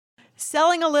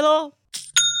Selling a little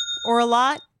or a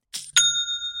lot?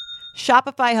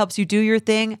 Shopify helps you do your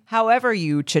thing however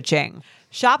you cha-ching.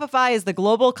 Shopify is the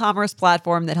global commerce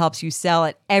platform that helps you sell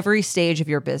at every stage of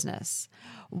your business.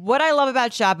 What I love about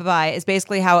Shopify is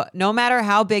basically how no matter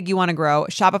how big you want to grow,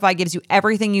 Shopify gives you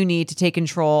everything you need to take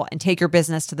control and take your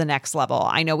business to the next level.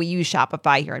 I know we use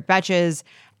Shopify here at Betches,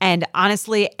 and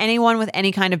honestly, anyone with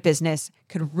any kind of business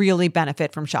could really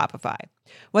benefit from Shopify.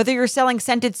 Whether you're selling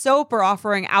scented soap or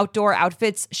offering outdoor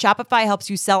outfits, Shopify helps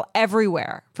you sell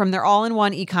everywhere, from their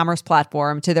all-in-one e-commerce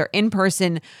platform to their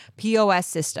in-person POS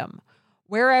system.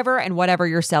 Wherever and whatever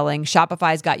you're selling,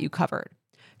 Shopify's got you covered.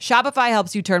 Shopify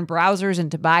helps you turn browsers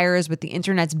into buyers with the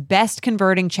internet's best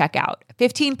converting checkout,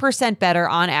 15% better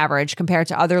on average compared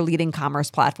to other leading commerce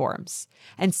platforms.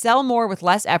 And sell more with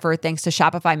less effort thanks to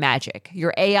Shopify Magic,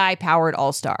 your AI-powered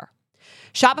all-star.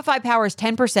 Shopify powers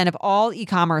 10% of all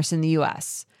e-commerce in the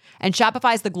U.S., and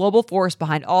Shopify is the global force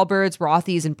behind Allbirds,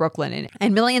 Rothy's, and Brooklyn,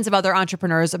 and millions of other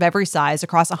entrepreneurs of every size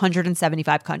across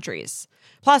 175 countries.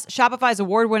 Plus, Shopify's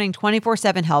award-winning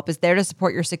 24/7 help is there to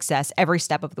support your success every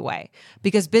step of the way,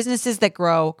 because businesses that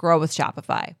grow, grow with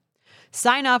Shopify.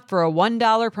 Sign up for a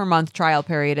 $1 per month trial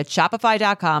period at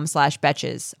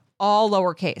shopify.com/betches, all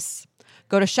lowercase.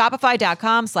 Go to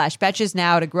shopify.com/betches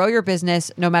now to grow your business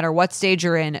no matter what stage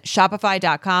you're in.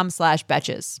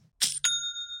 Shopify.com/betches.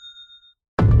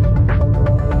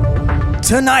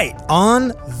 Tonight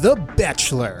on The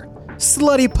Bachelor,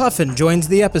 Slutty Puffin joins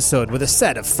the episode with a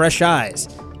set of fresh eyes.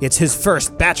 It's his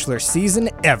first Bachelor season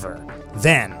ever.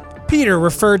 Then, Peter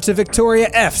referred to Victoria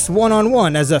F's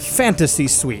one-on-one as a fantasy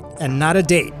suite and not a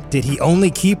date. Did he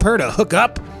only keep her to hook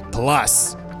up?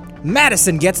 Plus,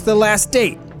 Madison gets the last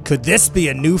date. Could this be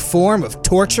a new form of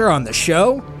torture on the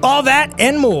show? All that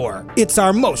and more. It's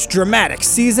our most dramatic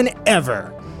season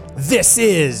ever. This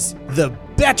is The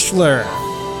Bachelor.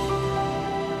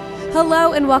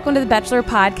 Hello and welcome to the Bachelor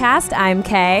Podcast. I'm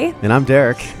Kay. And I'm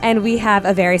Derek. And we have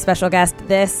a very special guest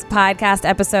this podcast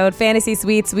episode, Fantasy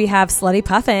Suites. We have Slutty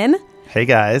Puffin. Hey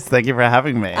guys, thank you for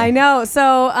having me. I know.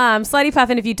 So Slutty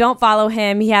Puffin, if you don't follow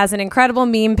him, he has an incredible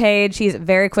meme page. He's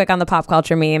very quick on the pop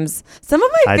culture memes. Some of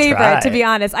my favorite, to be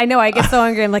honest. I know, I get so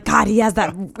angry. I'm like, God, he has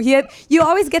that. You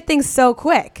always get things so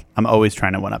quick. I'm always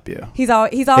trying to one up you. He's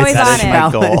always on it. My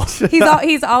goal.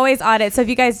 He's always on it. So if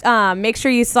you guys make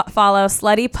sure you follow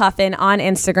Slutty Puffin on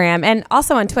Instagram and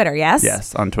also on Twitter. Yes.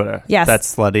 Yes, on Twitter. Yes.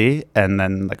 That's Slutty and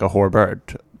then like a whore bird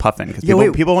Puffin because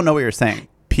people won't know what you're saying.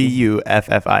 Puffin.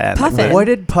 Puffin. Where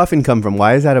did Puffin come from?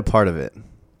 Why is that a part of it?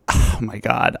 Oh my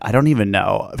God, I don't even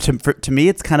know. To me,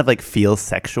 it's kind of like feels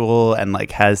sexual and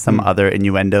like has some other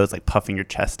innuendos, like puffing your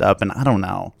chest up, and I don't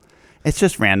know. It's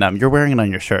just random. You're wearing it on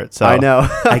your shirt, so I know.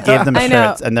 I gave them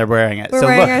shirts and they're wearing it. We're so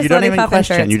wearing look, you don't even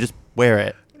question. Shirts. You just wear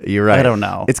it. You're right. I don't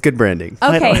know. It's good branding.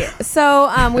 Okay, so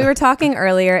we were talking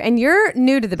earlier, and you're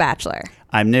new to The Bachelor.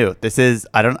 I'm new. This is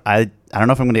I don't know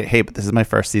if I'm gonna get hate, but this is my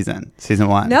first season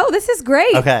 1. No, this is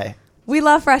great. Okay. We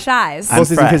love fresh eyes. I'm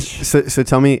fresh. So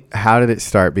tell me, how did it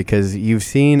start? Because you've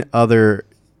seen other...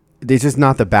 It's just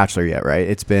not The Bachelor yet, right?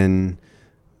 It's been...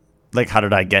 Like, how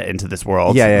did I get into this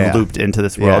world? Yeah. Looped into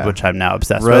this world, which I'm now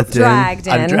obsessed with. Dragged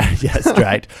in. Yes,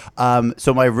 dragged.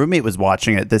 So my roommate was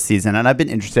watching it this season, and I've been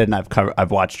interested, and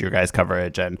I've watched your guys'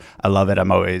 coverage, and I love it. I'm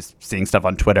always seeing stuff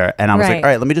on Twitter, and I was like, all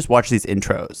right, let me just watch these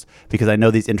intros, because I know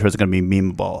these intros are going to be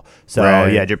memeable. So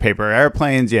you had your paper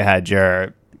airplanes, you had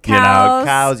your...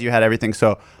 cows, you had everything.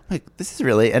 So I'm like, this is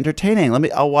really entertaining.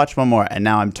 I'll watch one more. And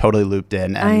now I'm totally looped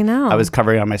in. And I know. I was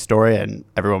covering it on my story and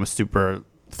everyone was super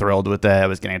thrilled with it. I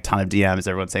was getting a ton of DMs.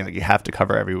 Everyone saying like, you have to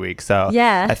cover every week. So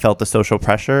yeah. I felt the social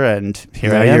pressure and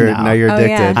here I am now. Now you're addicted.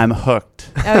 Yeah. I'm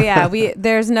hooked. Oh yeah.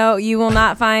 You will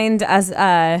not find us,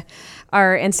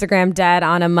 our Instagram dead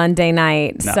on a Monday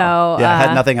night. No. So I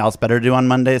had nothing else better to do on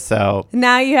Monday. So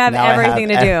now you have everything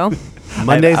to do.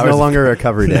 Monday's no longer a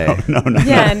recovery day. No.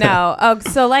 Yeah, no. Oh,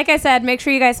 so like I said, make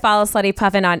sure you guys follow Slutty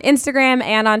Puffin on Instagram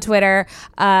and on Twitter.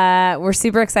 We're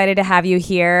super excited to have you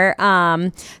here.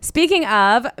 Speaking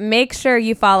of, make sure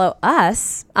you follow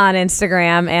us on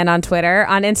Instagram and on Twitter.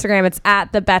 On Instagram, it's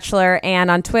 @TheBachelor,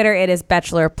 and on Twitter, it is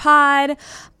BachelorPod.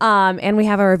 And we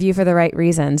have a review for the right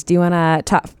reasons. Do you want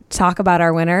to talk about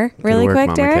our winner really quick,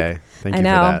 Mama Derek? K. Thank I you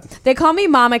know. for that. They call me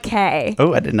Mama K.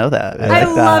 Oh, I didn't know that. I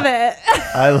love it.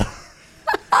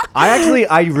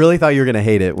 I really thought you were gonna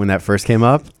hate it when that first came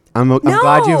up. I'm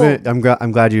glad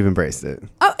you've embraced it.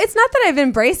 Oh, it's not that I've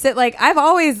embraced it. Like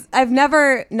I've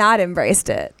never not embraced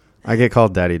it. I get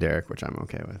called Daddy Derek, which I'm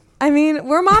okay with. I mean,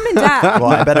 we're mom and dad.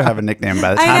 Well, I better have a nickname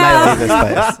by the time I leave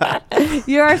this place.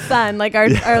 You're our son, like our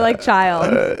like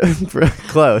child.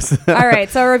 Close. All right,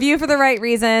 so review for the right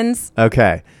reasons.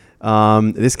 Okay.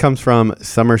 This comes from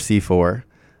Summer C4,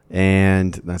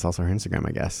 and that's also her Instagram,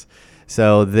 I guess.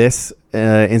 So this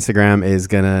Instagram is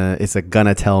it's a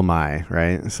gonna tell my,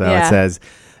 right? So it says,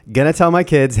 gonna tell my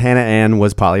kids Hannah Ann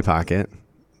was Polly Pocket.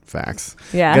 Facts.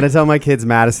 Yeah. Gonna tell my kids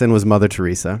Madison was Mother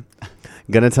Teresa.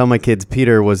 Gonna tell my kids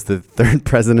Peter was the third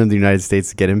president of the United States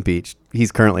to get impeached.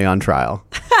 He's currently on trial.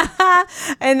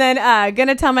 And then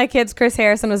gonna tell my kids Chris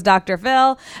Harrison was Dr.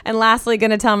 Phil. And lastly,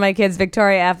 gonna tell my kids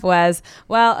Victoria F was,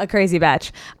 well, a crazy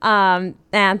bitch. And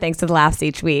thanks to the laughs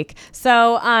each week.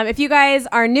 So if you guys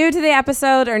are new to the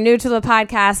episode or new to the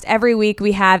podcast, every week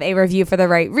we have a review for the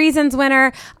right reasons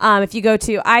winner. If you go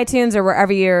to iTunes or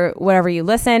whatever you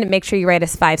listen, make sure you rate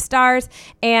us 5 stars.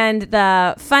 And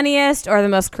the funniest or the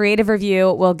most creative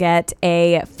review will get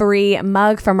a free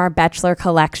mug from our Bachelor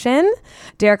collection.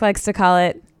 Derek likes to call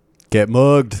it Get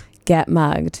mugged. Get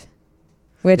mugged,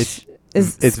 which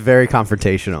it's very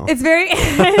confrontational. It's very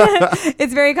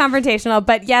it's very confrontational.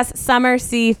 But yes, Summer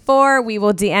C4, we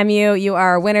will DM you. You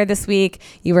are a winner this week.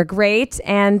 You were great.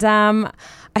 And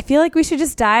I feel like we should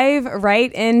just dive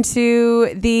right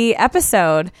into the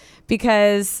episode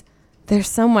because there's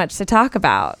so much to talk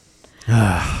about.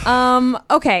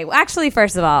 Okay. Well, actually,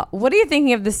 first of all, what are you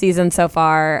thinking of the season so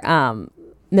far,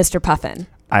 Mr. Puffin?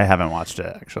 I haven't watched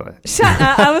it, actually. Shut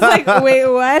up. I was like, wait,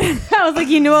 what? I was like,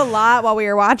 you knew a lot while we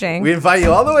were watching. We invite you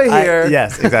all the way here.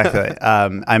 Yes, exactly.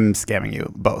 I'm scamming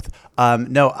you both.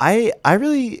 No, I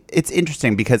really, it's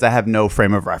interesting because I have no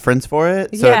frame of reference for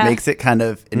it. So it makes it kind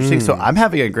of interesting. So I'm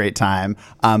having a great time,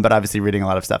 but obviously reading a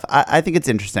lot of stuff. I think it's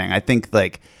interesting. I think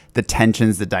like the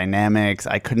tensions, the dynamics,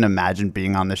 I couldn't imagine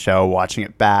being on the show, watching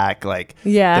it back, like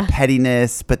the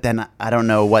pettiness, but then I don't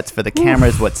know what's for the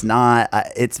cameras, what's not.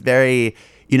 It's very,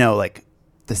 like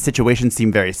the situations seem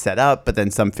very set up, but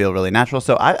then some feel really natural.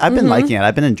 So I've been liking it.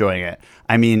 I've been enjoying it.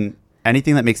 I mean,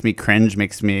 anything that makes me cringe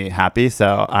makes me happy.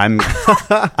 So I'm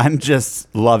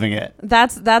just loving it.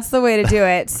 That's the way to do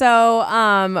it.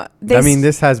 So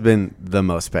this has been the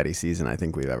most petty season I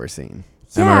think we've ever seen.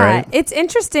 Yeah, am I right? It's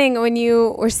interesting when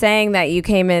you were saying that you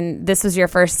came in, this was your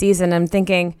first season. I'm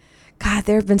thinking, God,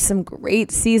 there have been some great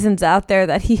seasons out there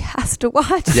that he has to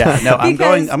watch. Yeah, no, I'm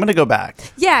going to go back.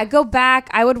 Yeah, go back.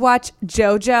 I would watch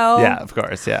JoJo. Yeah, of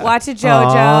course, yeah. Watch a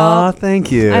JoJo. Oh,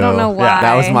 thank you. I don't know why. Yeah,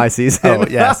 that was my season. Oh,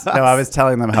 yes. No, I was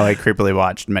telling them how I creepily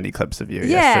watched many clips of you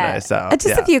yesterday. So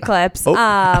just a few clips. Oh.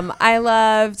 I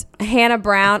loved Hannah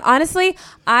Brown. Honestly,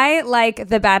 I like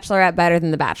The Bachelorette better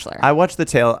than The Bachelor. I watched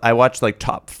like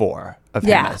top 4 of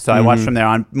Hannah. So I watched from there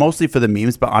on, mostly for the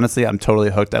memes, but honestly, I'm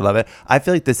totally hooked. I love it. I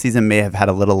feel like this season may have had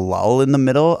a little lull in the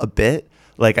middle a bit.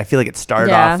 Like, I feel like it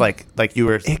started off like we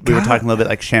were talking a little bit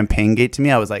like Champagne Gate to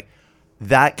me. I was like,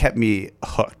 that kept me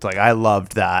hooked. Like, I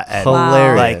loved that. And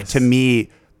hilarious. Like, to me,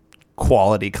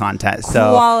 quality content.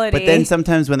 So, quality. But then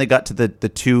sometimes when they got to the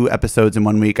 2 episodes in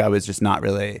 1 week, I was just not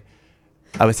really,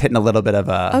 I was hitting a little bit of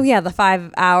a... Oh, yeah, the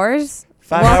 5 hours.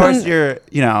 5 hours,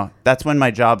 that's when my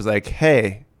job's like,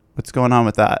 hey... What's going on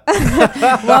with that?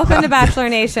 Welcome to Bachelor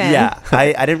Nation. Yeah.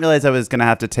 I didn't realize I was going to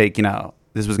have to take,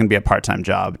 this was going to be a part-time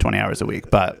job, 20 hours a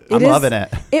week, but I'm loving it.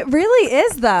 It really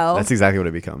is, though. That's exactly what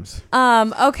it becomes.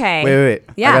 Okay. Wait.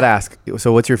 Yeah. I got to ask.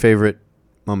 So what's your favorite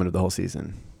moment of the whole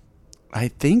season? I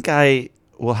think I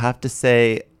will have to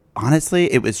say,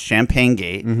 honestly, it was Champagne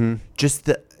Gate. Mm-hmm. Just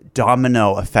the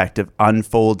domino effect of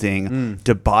unfolding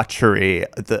debauchery.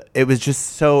 It was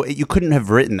just so, you couldn't have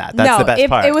written that. That's the best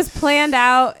part. It was planned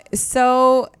out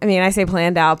so, I say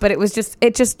planned out, but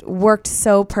it just worked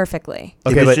so perfectly.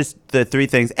 Okay, it was just the 3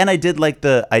 things. And I did like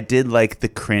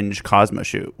the cringe Cosmo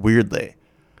shoot, weirdly.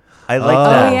 I like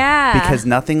that. Oh, yeah. Because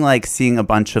nothing like seeing a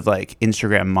bunch of like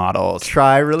Instagram models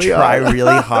try really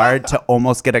hard to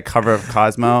almost get a cover of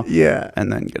Cosmo. Yeah.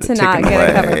 And then get to it not taken get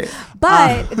away. a cover.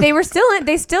 But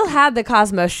they still had the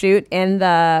Cosmo shoot in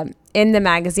the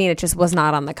magazine. It just was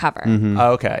not on the cover. Mm-hmm.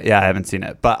 Oh, okay. Yeah, I haven't seen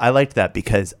it. But I liked that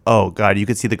because, oh, God, you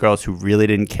could see the girls who really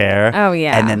didn't care. Oh,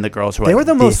 yeah. And then the girls who they were were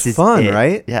the most fun,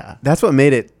 right? Yeah. That's what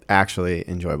made it actually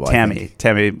enjoyable. Tammy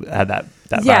had that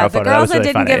yeah, viral the photo. girls that really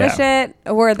didn't funny. give a shit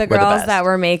were the girls best. that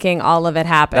were making all of it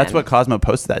happen. That's what Cosmo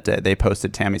posted that day. They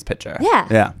posted Tammy's picture. Yeah.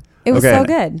 Yeah. It was so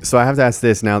good. So I have to ask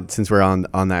this now, since we're on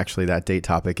actually that date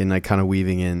topic and like kind of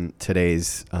weaving in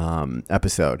today's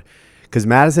episode, because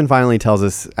Madison finally tells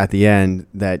us at the end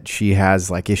that she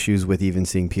has like issues with even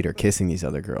seeing Peter kissing these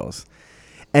other girls.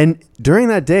 And during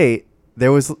that date,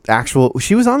 there was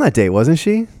she was on that date, wasn't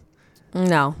she?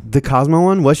 No. The Cosmo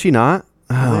one, was she not?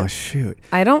 Oh, shoot.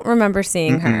 I don't remember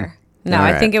seeing her. No, All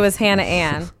I right. think it was Hannah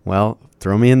Ann. Well,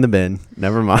 throw me in the bin.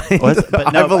 Never mind.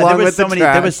 But no, I belong with the trash.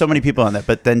 there was so many people on that.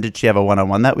 But then did she have a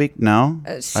one-on-one that week? No.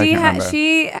 She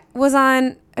was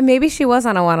on. Maybe she was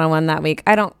on a one-on-one that week.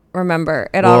 I don't remember.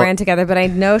 It all ran together, but I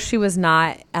know she was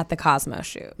not at the Cosmo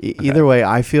shoot. Either way,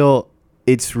 I feel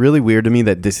it's really weird to me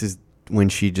that this is when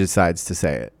she decides to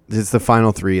say it. It's the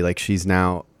final 3. Like, she's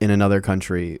now in another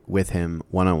country with him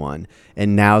one-on-one,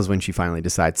 and now's when she finally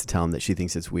decides to tell him that she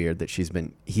thinks it's weird that he's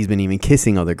been even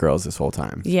kissing other girls this whole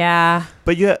time. Yeah.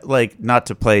 But you like, not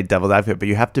to play devil's advocate, but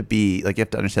you have to be like, you have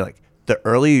to understand, like, the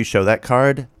earlier you show that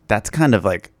card, that's kind of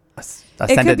like a It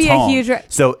send could be home. a huge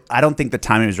So I don't think the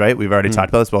timing was right. We've already talked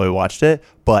about this while we watched it,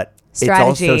 but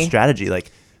Strategy. it's also strategy.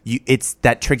 Like, it's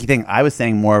that tricky thing. I was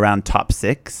saying more around top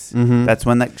 6. That's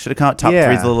when that should have come out. Top 3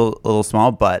 is a little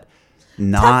small, but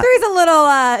not. Top 3 is a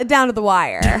little down to the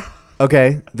wire.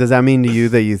 Okay, does that mean to you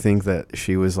that you think that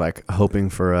she was like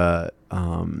hoping for a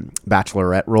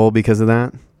bachelorette role because of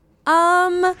that?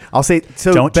 I'll say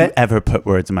so. Don't you ever put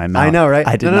words in my mouth. I know, right?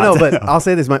 I did no, not. but I'll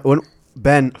say this: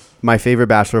 Ben, my favorite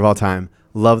bachelor of all time.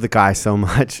 Love the guy so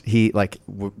much. He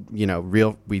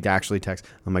we actually text.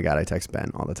 Oh my God, I text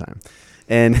Ben all the time.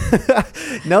 And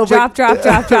no, drop,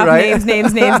 right?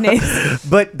 names.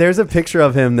 But there's a picture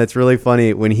of him that's really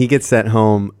funny when he gets sent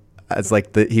home. It's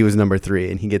like he was number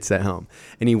 3 and he gets sent home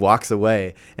and he walks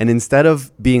away. And instead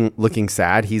of looking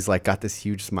sad, he's like got this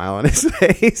huge smile on his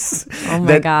face. Oh my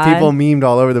that God. people memed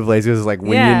all over the place. It was like,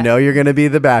 when you know you're going to be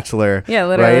the bachelor. Yeah,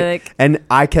 literally. Right? Like, and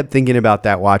I kept thinking about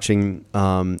that watching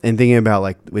and thinking about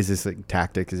like, is this a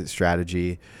tactic? Is it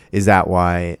strategy? Is that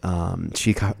why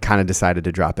she kind of decided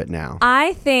to drop it now?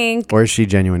 I think. Or is she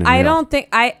genuine? I don't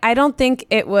think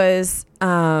it was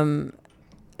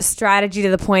strategy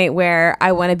to the point where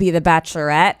I want to be the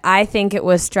bachelorette. I think it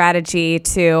was strategy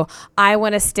to, I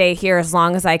want to stay here as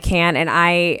long as I can, and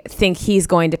I think he's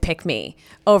going to pick me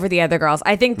over the other girls.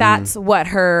 I think that's what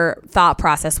her thought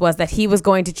process was, that he was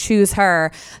going to choose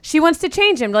her. She wants to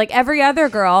change him, like every other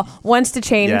girl wants to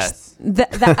change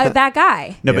that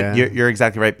guy. No, but you're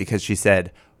exactly right, because she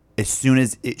said, as soon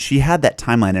as she had that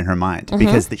timeline in her mind,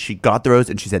 because she got the rose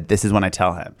and she said, this is when I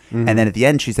tell him. And then at the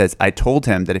end, she says, I told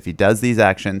him that if he does these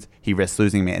actions, he risks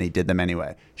losing me, and he did them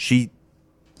anyway.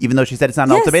 Even though she said it's not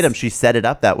an ultimatum, she set it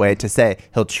up that way to say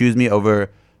he'll choose me over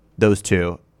those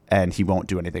 2 and he won't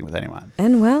do anything with anyone.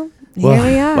 And here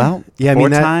we are. Well, yeah,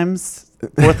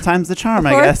 fourth time's the charm,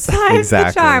 I guess. Fourth time's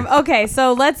Exactly. the charm. Okay,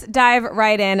 so let's dive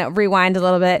right in, rewind a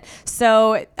little bit.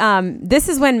 So this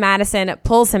is when Madison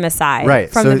pulls him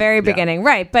aside from the very beginning.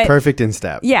 Right. But perfect in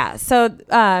step. Yeah. So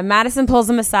Madison pulls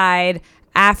him aside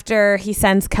after he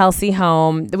sends Kelsey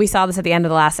home. We saw this at the end of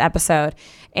the last episode.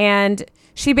 And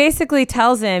she basically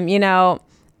tells him,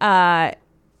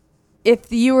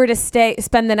 if you were to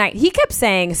spend the night. He kept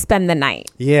saying spend the night.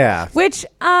 Yeah. Which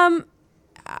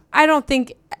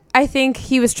I think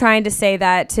he was trying to say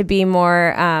that to be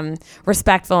more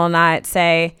respectful and not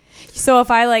say, so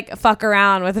if I like fuck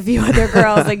around with a few other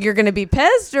girls, like you're going to be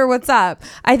pissed or what's up?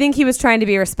 I think he was trying to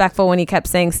be respectful when he kept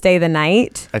saying stay the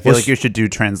night. I feel like you should do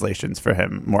translations for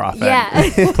him more often. Yeah.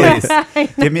 Please.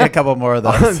 Give me a couple more of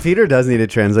those. Peter does need a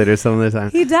translator some of the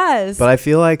time. He does. But I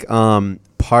feel like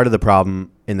part of the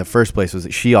problem in the first place was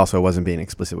that she also wasn't being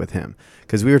explicit with him.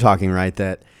 Because we were talking, right,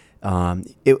 that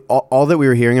all that we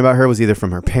were hearing about her was either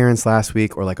from her parents last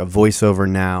week or like a voiceover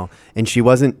now, and she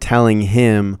wasn't telling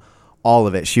him all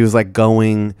of it. She was like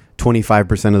going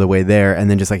 25% of the way there and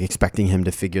then just like expecting him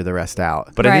to figure the rest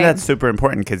out. But I think that's super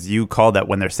important, because you call that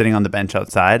when they're sitting on the bench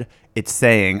outside, it's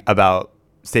saying about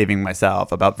saving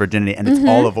myself, about virginity, and it's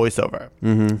all a voiceover.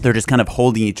 They're just kind of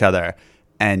holding each other,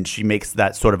 and she makes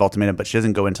that sort of ultimatum, but she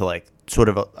doesn't go into like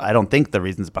I don't think the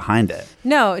reasons behind it.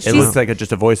 No, it looks like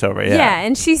just a voiceover. Yeah,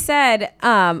 and she said,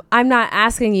 I'm not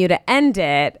asking you to end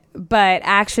it, but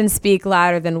actions speak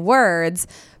louder than words.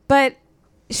 But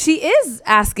she is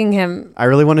asking him. I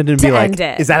really wanted him to be like,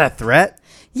 it. Is that a threat?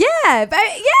 Yeah,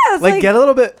 like get a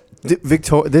little bit.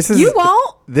 Victoria, this is you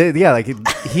won't.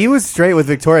 He was straight with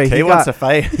Victoria. He wants to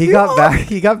fight. He got back.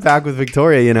 He got back with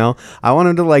Victoria. I want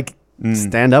him to like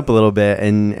stand up a little bit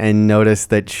and notice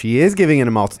that she is giving him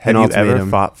an ultimatum. Have you ever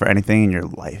fought for anything in your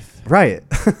life? Right.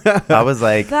 I was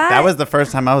like, that was the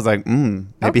first time I was like,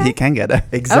 maybe he can get it.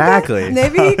 Exactly. Okay.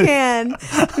 Maybe he can.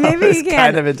 Maybe he can.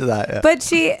 Kind of into that. Yeah. But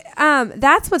she,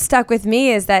 that's what stuck with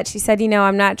me, is that she said,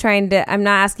 I'm not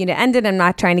asking you to end it. I'm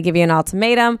not trying to give you an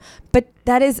ultimatum. But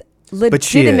that is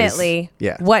legitimately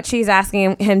what she's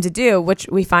asking him to do, which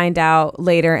we find out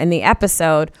later in the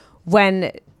episode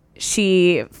when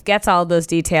she gets all those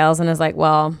details and is like,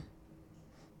 well,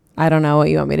 I don't know what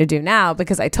you want me to do now,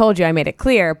 because I told you I made it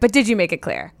clear. But did you make it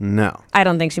clear? No. I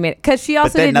don't think she made it, because she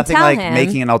also didn't nothing tell like him.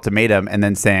 making an ultimatum and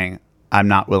then saying, I'm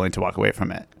not willing to walk away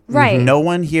from it. Right. No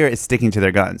one here is sticking to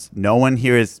their guns. No one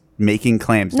here is making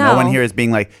claims. No one here is being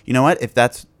like, you know what? If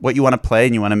that's what you want to play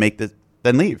and you want to make this,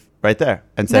 then leave. right there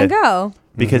and say, then go.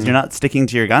 Because you're not sticking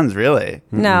to your guns, really.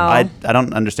 No. I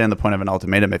don't understand the point of an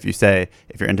ultimatum if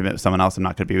you're intimate with someone else, I'm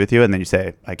not going to be with you, and then you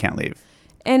say, I can't leave.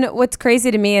 And what's crazy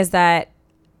to me is that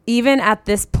even at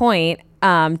this point,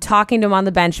 talking to him on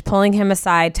the bench, pulling him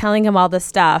aside, telling him all this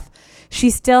stuff, she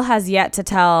still has yet to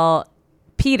tell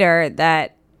Peter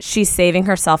that she's saving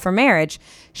herself for marriage.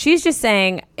 She's just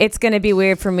saying, it's going to be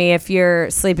weird for me if you're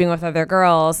sleeping with other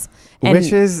girls. And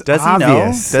Which is does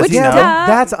obvious. He know? Does he know?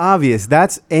 That's obvious.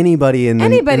 That's anybody in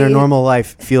their normal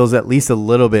life feels at least a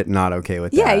little bit not okay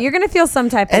with that. Yeah, you're going to feel some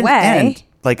type of way. And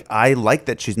like, I like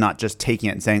that she's not just taking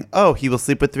it and saying, oh, he will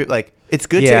sleep with 3. Like, it's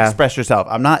good to express yourself.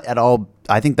 I'm not at all.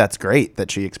 I think that's great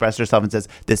that she expressed herself and says,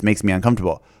 this makes me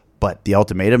uncomfortable. But the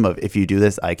ultimatum of, if you do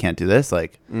this, I can't do this,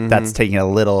 like, that's taking it a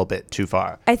little bit too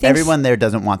far. I think everyone there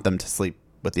doesn't want them to sleep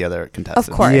with the other contestants.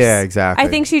 Of course. Yeah, exactly. I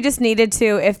think she just needed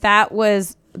to, if that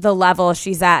was the level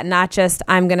she's at, not just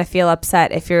I'm going to feel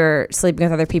upset if you're sleeping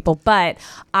with other people, but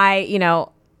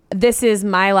this is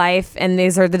my life and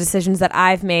these are the decisions that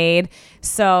I've made.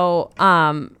 So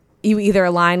you either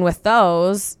align with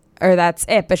those or that's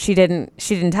it. But she didn't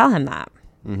tell him that.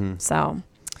 So.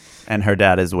 And her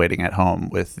dad is waiting at home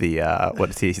with the, what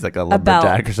is he? He's like a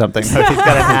lumberjack or something. He's got an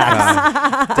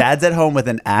axe. Dad's at home with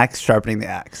an axe, sharpening the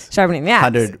axe.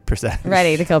 100%.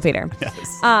 Ready to kill Peter.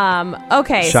 Yes.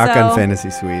 Okay. Shotgun fantasy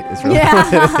suite is really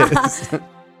what it is.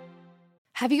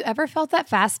 Have you ever felt that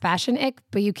fast fashion ick,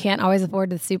 but you can't always afford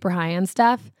the super high-end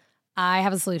stuff? I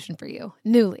have a solution for you.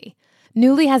 Nuuly.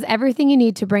 Nuuly has everything you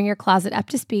need to bring your closet up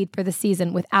to speed for the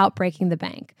season without breaking the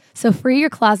bank. So free your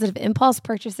closet of impulse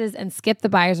purchases and skip the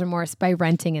buyer's remorse by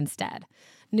renting instead.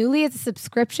 Nuuly is a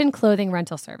subscription clothing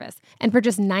rental service, and for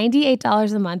just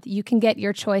 $98 a month, you can get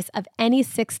your choice of any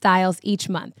 6 styles each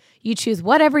month. You choose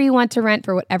whatever you want to rent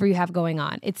for whatever you have going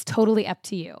on. It's totally up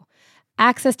to you.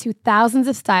 Access to thousands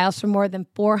of styles from more than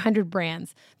 400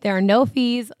 brands. There are no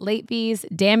fees, late fees,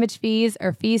 damage fees,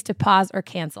 or fees to pause or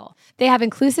cancel. They have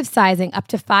inclusive sizing up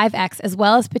to 5X as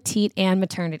well as petite and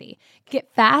maternity.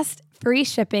 Get fast, free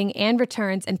shipping and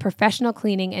returns and professional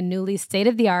cleaning in Nuuly's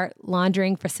state-of-the-art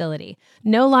laundering facility.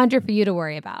 No laundry for you to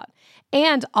worry about.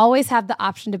 And always have the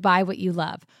option to buy what you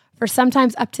love, for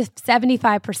sometimes up to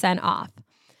 75% off.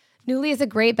 Nuuly is a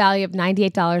great value of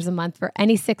 $98 a month for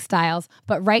any 6 styles,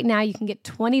 but right now you can get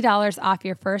 $20 off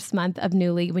your first month of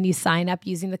Nuuly when you sign up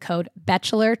using the code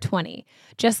BACHELOR20.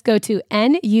 Just go to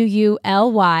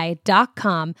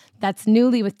NUULY.com, that's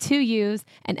Nuuly with 2 U's,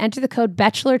 and enter the code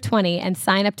BACHELOR20 and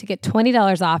sign up to get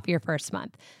 $20 off your first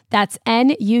month. That's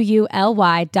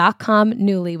NUULY.com,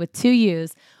 Nuuly with 2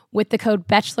 U's, with the code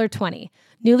BACHELOR20.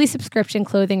 Nuuly subscription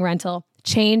clothing rental.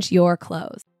 Change your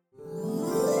clothes.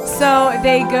 So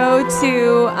they go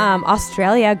to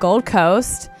Australia, Gold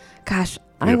Coast. Gosh,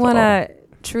 Beautiful. I want to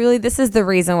truly, this is the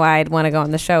reason why I'd want to go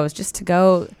on the show, is just to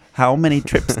go. How many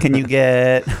trips can you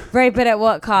get? Right, but at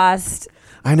what cost?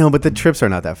 I know, but the trips are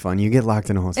not that fun. You get locked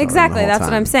in a hotel room Exactly, the whole that's what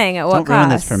time. I'm saying. At what Don't cost? ruin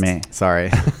this for me.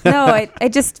 Sorry. No, I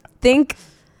just think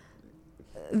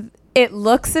it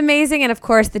looks amazing. And of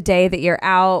course, the day that you're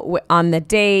out on the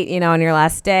date, on your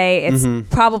last day, it's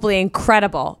probably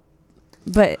incredible.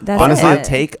 But that's Honestly, it.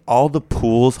 take all the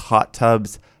pools, hot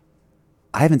tubs.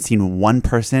 I haven't seen one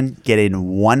person get in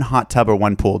one hot tub or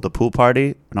one pool. The pool party,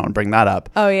 I don't want to bring that up.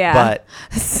 Oh, yeah.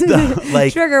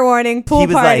 But trigger warning, pool he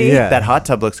was party. like, that hot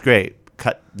tub looks great.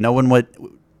 No one would.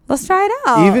 Let's try it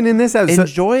out. Even in this episode,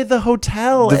 Enjoy the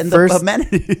hotel the and first- the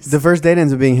amenities. the first date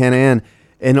ends up being Hannah Ann,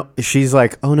 and she's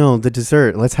like, "Oh no, the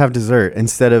dessert. Let's have dessert,"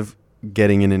 instead of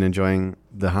getting in and enjoying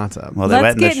the hot tub. Well, they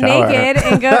Let's went in the get shower. naked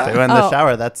and go. They went in the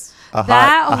shower. That's a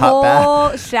That hot whole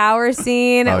bath. shower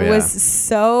scene Oh, yeah. was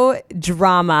so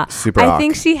drama. Super I awk.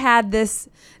 think she had this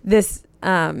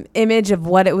image of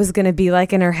what it was going to be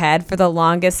like in her head for the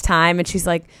longest time, and she's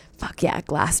like, "Fuck yeah,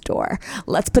 glass door.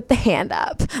 Let's put the hand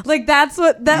up." Like that's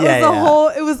what that was the whole.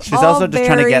 It was. She's all also just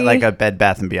trying to get very- like a Bed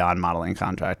Bath and Beyond modeling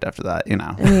contract after that. I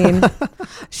mean,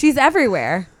 she's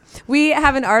everywhere. We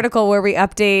have an article where we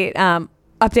update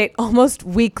almost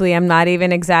weekly. I'm not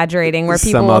even exaggerating. Where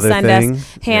people Some will other send thing.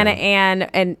 us Hannah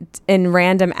Ann and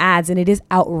random ads, and it is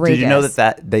outrageous. Did you know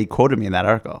that they quoted me in that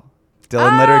article?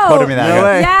 Dylan literally quoted me in that. no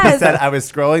article. way. Yes. He said I was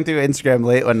scrolling through Instagram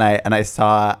late one night and I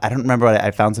saw, I don't remember what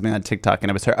I found something on TikTok and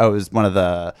it was her. Oh, it was one of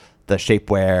the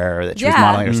shapewear that she was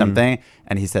modeling or something.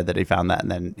 And he said that he found that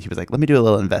and then he was like, let me do a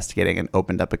little investigating and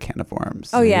opened up a can of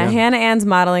worms. Oh yeah, Hannah Ann's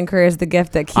modeling career is the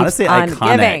gift that keeps Honestly, on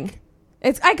iconic. giving.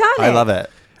 It's iconic. I love it.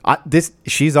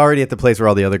 She's already at the place where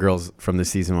all the other girls from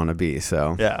this season want to be.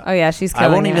 So Yeah. Oh yeah, she's I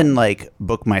killing won't it. even like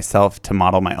book myself to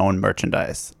model my own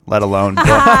merchandise, let alone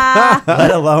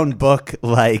book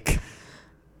like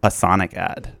a Sonic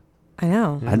ad. I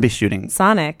know. I'd be shooting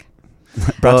Sonic.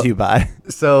 Brought to you by.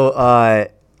 So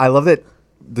I love that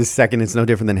the second it's no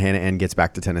different than Hannah Ann gets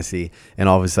back to Tennessee, and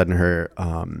all of a sudden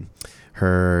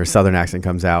her Southern accent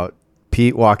comes out.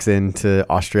 Pete walks into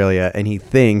Australia and he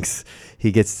thinks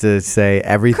he gets to say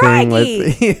everything.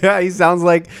 Yeah, he sounds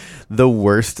like the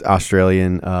worst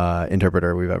Australian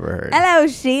interpreter we've ever heard. Hello,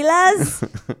 Sheila's.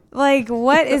 Like,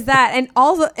 what is that? And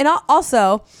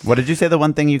also, What did you say the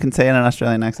one thing you can say in an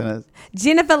Australian accent is?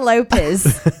 Jennifer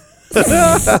Lopez.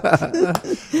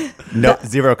 No,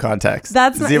 zero context.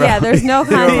 That's zero. Yeah, there's no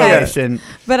Zero context. relation.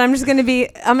 But I'm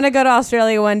gonna go to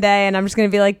Australia one day and I'm just gonna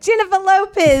be like Jennifer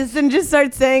Lopez and just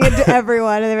start saying it to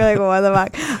everyone and they're like, what the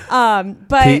fuck?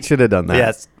 But Pete should have done that.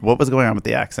 Yes. What was going on with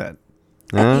the accent?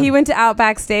 he went to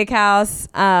Outback Steakhouse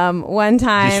one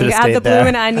time, should've got the stayed there.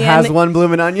 bloomin' onion, Has one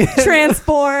bloomin' onion.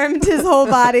 transformed his whole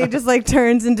body, just like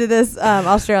turns into this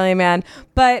Australian man.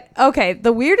 But okay,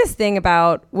 the weirdest thing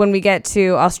about when we get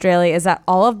to Australia is that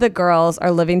all of the girls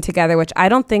are living together, which I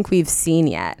don't think we've seen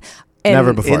yet. And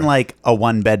Never before. In like a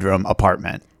 1-bedroom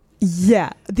apartment.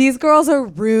 Yeah, these girls are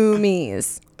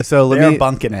roomies. So They're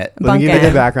bunking it. Let me give you Bunking.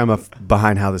 the background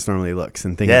behind how this normally looks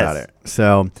and think Yes. about it.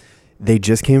 So they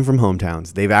just came from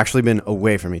hometowns. They've actually been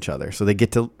away from each other. So they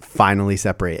get to finally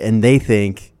separate. And they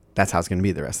think that's how it's going to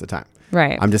be the rest of the time.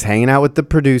 Right. I'm just hanging out with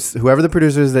whoever the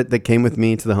producers that came with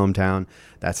me to the hometown.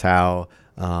 That's how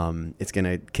it's going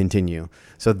to continue.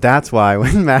 So that's why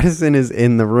when Madison is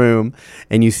in the room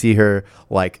and you see her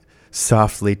like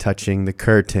softly touching the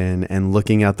curtain and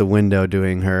looking out the window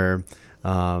doing her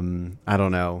I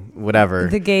don't know, whatever.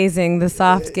 The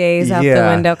soft gaze out the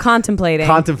Yeah. window, contemplating.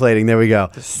 There we go.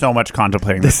 So much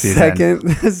contemplating The this season.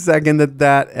 second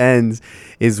that ends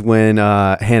is when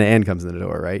Hannah Ann comes in the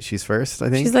door, right? She's first, I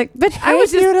think. She's like, bitch, I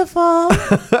was just beautiful.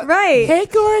 right. Hey,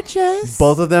 gorgeous.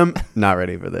 Both of them not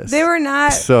ready for this. They were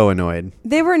not. So annoyed.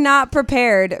 They were not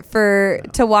prepared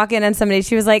to walk in on somebody.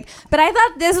 She was like, but I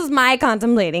thought this was my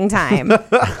contemplating time.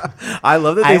 I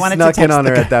love that I they wanted to snuck in text on the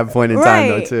her guy. at that point in time,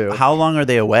 though, Right. too. How long are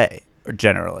they away,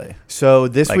 generally? So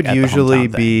this Like would at the usually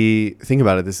hometown be, think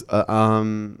about it, this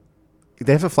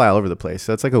they have to fly all over the place.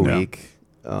 So it's like a Yeah. week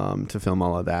to film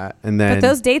all of that. And then But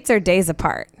those dates are days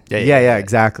apart. yeah,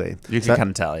 exactly. You can So kind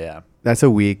of tell, yeah. that's a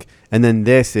week. And then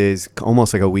this is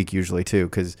almost like a week usually too,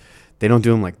 because they don't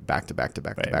do them like back to back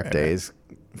Right. days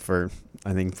for,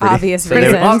 I think, Obvious So they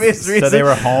reasons. were- obvious So reasons. they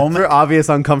were home. For obvious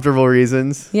uncomfortable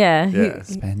reasons. Yeah. Yeah.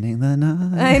 Spending the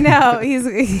night. I know.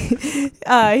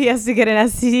 He has to get an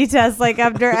STD test like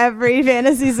after every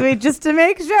fantasy suite just to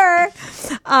make sure.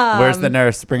 Where's the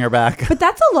nurse? Bring her back. But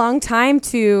that's a long time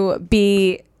to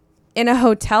be in a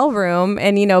hotel room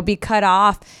and, be cut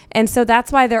off. And so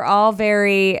that's why they're all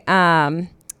very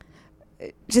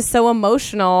just so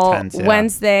emotional Tense, yeah.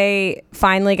 once they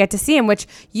finally get to see him, which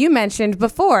you mentioned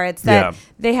before. It's that Yeah.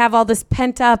 they have all this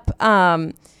pent up,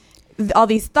 all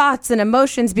these thoughts and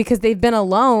emotions because they've been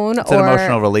alone. It's an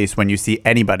emotional release when you see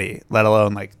anybody, let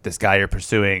alone like this guy you're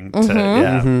pursuing.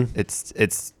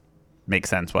 It's makes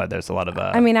sense why there's a lot of.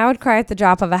 I mean, I would cry at the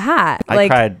drop of a hat. I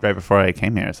cried right before I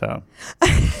came here, so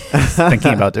just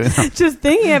thinking about doing that. Just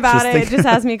thinking about it just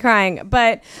has me crying.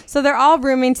 But so they're all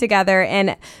rooming together.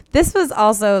 And this was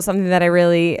also something that I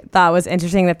really thought was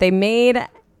interesting, that they made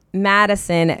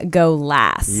Madison go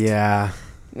last. Yeah.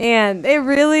 Man, they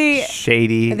really,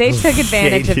 Shady. they took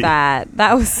advantage of Shady. that.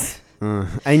 That was, And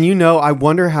I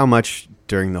wonder how much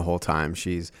during the whole time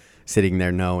she's sitting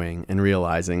there knowing and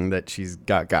realizing that she's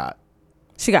got.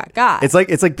 she got. It's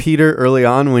like Peter early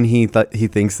on when he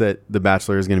thinks that The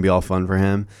Bachelor is going to be all fun for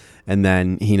him, and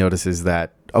then he notices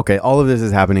that okay, all of this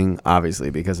is happening obviously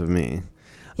because of me.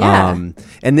 Yeah.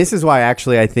 And this is why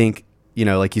actually I think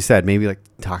like you said, maybe like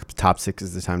top 6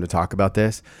 is the time to talk about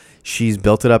this. She's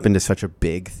built it up into such a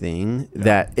big thing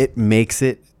that it makes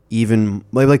it even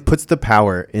like puts the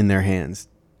power in their hands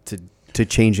to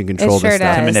change and control sure this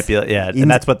stuff. does. To manipulate, yeah, and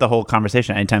that's what the whole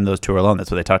conversation. Anytime those two are alone, that's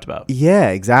what they talked about. Yeah,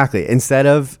 exactly. Instead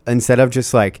of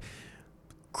just like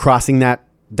crossing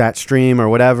that stream or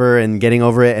whatever and getting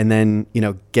over it and then,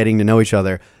 getting to know each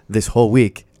other, this whole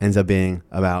week ends up being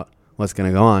about what's going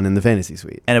to go on in the fantasy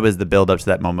suite. And it was the build up to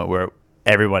that moment where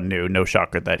everyone knew, no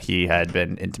shocker, that he had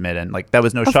been intimate, and like that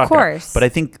was no shocker. course. But I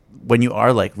think when you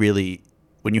are like really,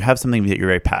 when you have something that you're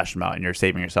very passionate about and you're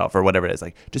saving yourself or whatever it is,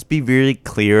 like just be really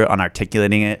clear on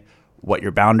articulating it, what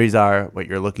your boundaries are, what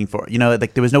you're looking for.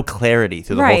 Like there was no clarity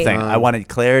through the whole Right. thing. I wanted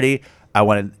clarity. I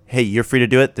wanted, hey, you're free to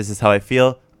do it. This is how I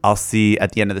feel. I'll see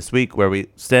at the end of this week where we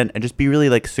stand, and just be really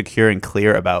like secure and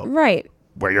clear about right.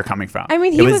 where you're coming from. I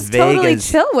mean, he It was vague totally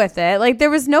as- chill with it. Like there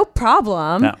was no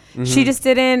problem. No. She just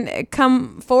didn't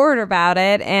come forward about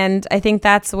it. And I think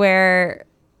that's where,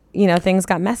 things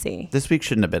got messy. This week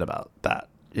shouldn't have been about that,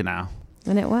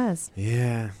 And it was.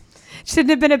 Yeah. Shouldn't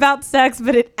have been about sex,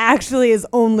 but it actually is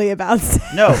only about sex.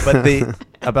 No, but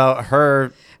about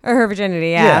her Or her virginity,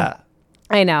 yeah.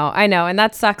 I know. And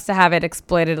that sucks to have it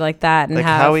exploited like that. And like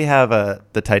how we have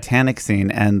the Titanic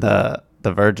scene and the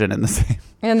virgin in the same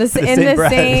in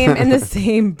the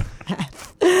same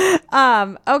breath.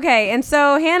 Okay, and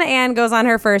so Hannah Ann goes on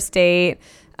her first date.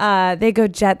 They go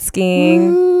jet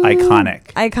skiing.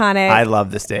 Iconic. I love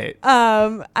this date.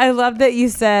 I love that you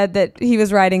said that he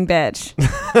was riding bitch.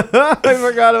 I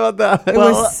forgot about that. It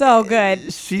was so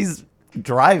good. She's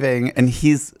driving and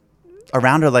he's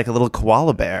around her like a little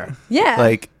koala bear. Yeah.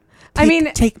 Like,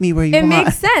 take me where you want.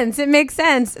 It makes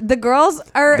sense. The girls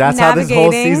are That's how this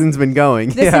whole season's been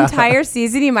going. This entire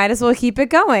season, you might as well keep it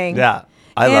going. Yeah.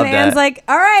 I love that. And Anne's like,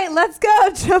 all right, let's go.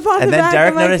 Jump on the back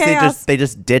Derek of my noticed chaos. they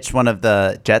just ditch one of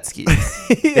the jet skis.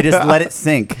 They just let it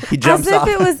sink. He jumps As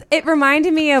if off. it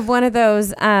reminded me of one of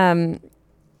those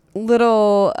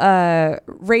little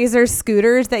razor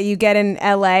scooters that you get in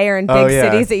LA or in big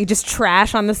cities that you just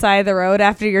trash on the side of the road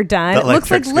after you're done. It looks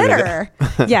like litter.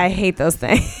 Yeah, I hate those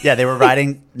things. Yeah, they were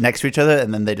riding next to each other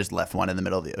and then they just left one in the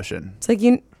middle of the ocean. It's like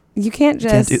you can't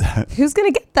just do that. Who's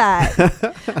gonna get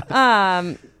that?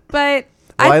 But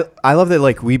I love that,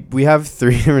 like, we have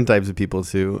 3 different types of people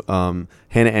too.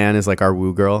 Hannah Ann is like our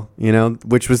woo girl,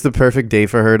 which was the perfect day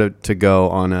for her to go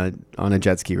on a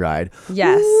jet ski ride.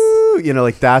 Yes. Woo!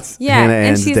 Like that's Hannah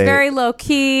Ann's and she's date. very low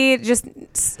key, just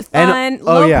fun,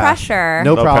 low pressure.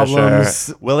 No Low problems.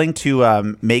 pressure. Willing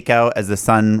to make out as the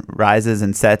sun rises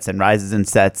and sets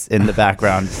in the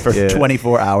background for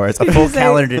 24 hours. A full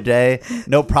calendar day.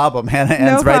 No problem. Hannah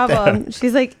Ann's right there.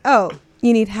 She's like, oh,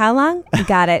 you need how long?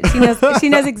 Got it. She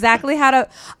knows exactly how to.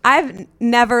 I've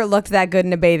never looked that good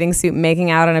in a bathing suit making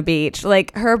out on a beach.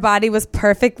 Like, her body was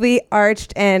perfectly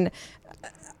arched, and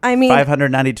I mean,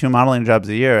 592 modeling jobs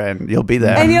a year and you'll be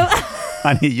there. and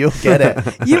Honey, you'll get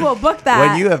it. you will book that.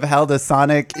 When you have held a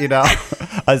Sonic,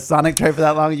 a Sonic tray for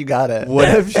that long, you got it. What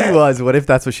if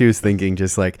that's what she was thinking?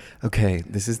 Just like, okay,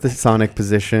 this is the Sonic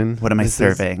position. What am I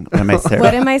serving? What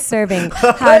What am I serving?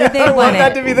 How did they I want want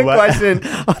that it? to be the question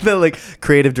on the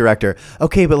creative director.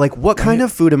 Okay, but what kind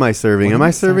of food am I serving? Am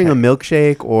I serving a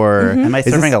milkshake or Am I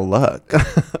serving a look?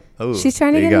 Oh, She's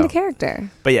trying to there get you into go. character.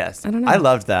 But yes, I don't know. I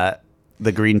loved that.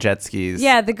 The green jet skis.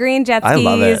 Yeah, the green jet skis. I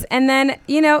love it. And then,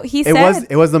 he It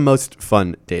said was the most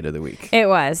fun date of the week. it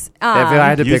was. If I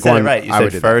had to You pick said one, it right. You I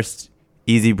would said do first,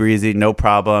 easy breezy, no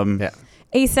problem. that.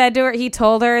 He said to her, he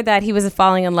told her that he was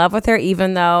falling in love with her,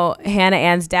 even though Hannah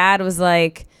Ann's dad was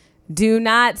like, do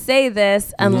not say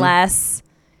this unless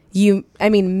you,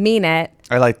 mean it.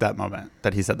 I like that moment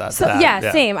that he said that. So, to Dad.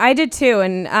 yeah, same. I did too.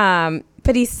 And,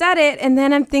 but he said it, and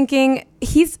then I'm thinking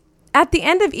at the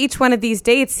end of each one of these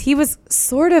dates, he was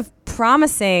sort of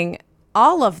promising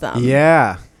all of them.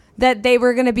 Yeah. That they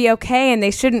were going to be okay and they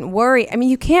shouldn't worry. I mean,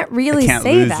 you can't really I can't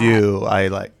say lose that.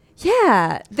 you.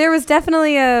 Yeah, there was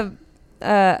definitely a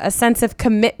sense of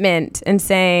commitment in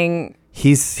saying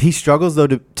He struggles though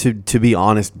to be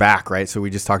honest back, right? So we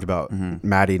just talked about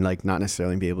Maddie not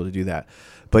necessarily be able to do that,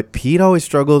 but Pete always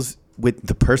struggles with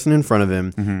the person in front of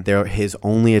him. They're his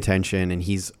only attention, and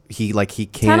he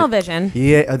can't tunnel vision.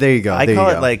 Yeah, there you go. I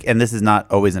call it and this is not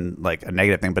always a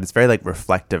negative thing, but it's very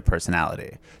reflective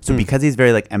personality. So because he's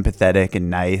very empathetic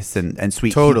and nice and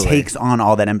sweet, Totally. he takes on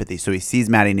all that empathy. So he sees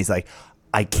Maddie and he's like,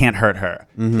 I can't hurt her.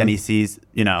 Then he sees,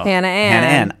 Hannah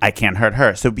Ann. I can't hurt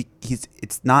her. So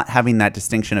it's not having that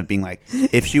distinction of being like,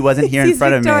 if she wasn't here in He's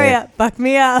front Victoria, fuck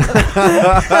me up.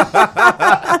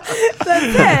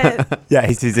 That's it. Yeah,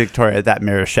 he sees Victoria. That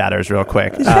mirror shatters real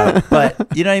quick. But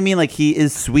you know what I mean? He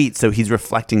is sweet, so he's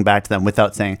reflecting back to them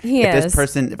without saying,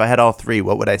 if I had all 3,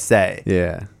 what would I say?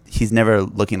 Yeah. He's never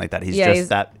looking like that. He's he's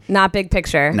that. not big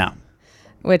picture. No.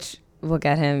 Which will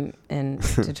get him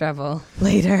into trouble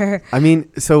later. I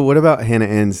mean, so what about Hannah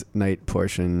Ann's night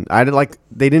portion?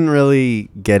 They didn't really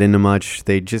get into much.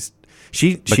 They just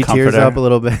she tears comforter. up a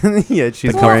little bit. Yeah,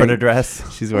 she's The wearing comforter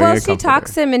dress. She's wearing a She comforter.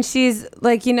 talks him and she's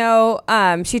like,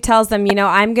 she tells them,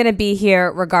 I'm going to be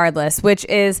here regardless, which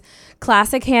is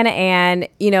classic Hannah Ann,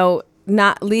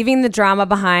 not leaving the drama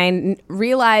behind,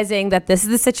 realizing that this is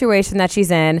the situation that she's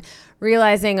in,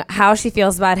 realizing how she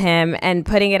feels about him and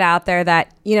putting it out there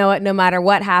that, no matter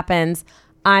what happens,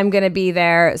 I'm going to be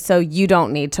there, so you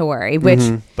don't need to worry. Which,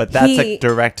 But that's a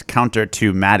direct counter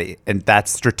to Maddie. And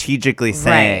that's strategically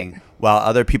saying, while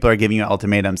other people are giving you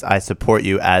ultimatums, I support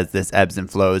you as this ebbs and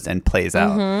flows and plays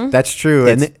out. That's true.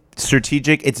 It's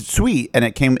strategic. It's sweet. And I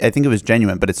think it was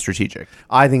genuine, but it's strategic.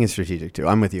 I think it's strategic too.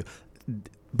 I'm with you.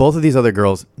 both of these other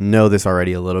girls know this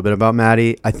already a little bit about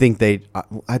Maddie. I think they,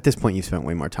 at this point, you've spent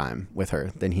way more time with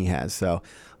her than he has. So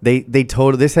they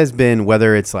told, this has been,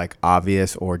 whether it's like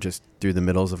obvious or just through the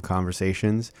middles of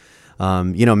conversations.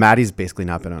 Maddie's basically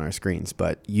not been on our screens,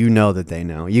 but you know that they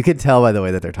know. You could tell by the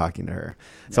way that they're talking to her.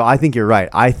 So I think you're right.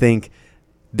 I think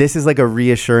this is like a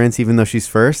reassurance, even though she's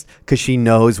first, because she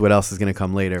knows what else is going to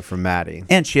come later from Maddie.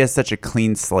 And she has such a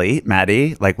clean slate,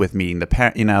 Maddie, like with meeting the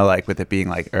parent, like with it being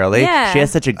like early. Yeah. She has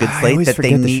such a good slate I always that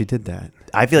forget that she did that.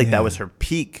 I feel like that was her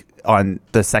peak on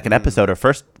the second episode or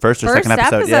first or second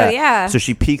episode. Yeah. So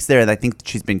she peaks there, and I think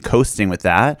she's been coasting with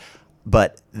that.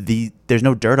 But there's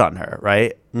no dirt on her,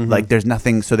 right? Like there's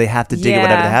nothing, so they have to dig at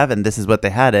whatever they have, and this is what they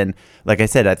had. And like I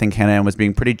said, I think Hannah Ann was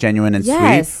being pretty genuine and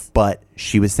sweet, but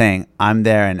she was saying, "I'm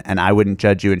there, and I wouldn't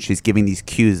judge you." And she's giving these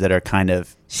cues that are kind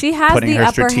of she has putting the her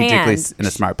upper strategically hand in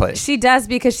a smart place. She does,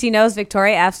 because she knows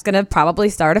Victoria F's going to probably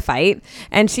start a fight,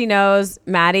 and she knows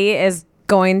Maddie is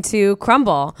going to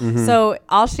crumble. So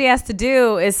all she has to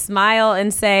do is smile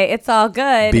and say it's all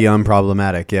good, Be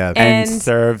unproblematic, yeah. and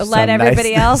serve let some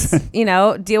everybody niceness.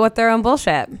 else deal with their own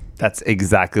bullshit. That's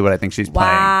exactly what I think she's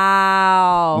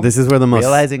Wow. This is where the playing. most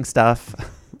Realizing stuff.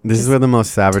 This is where the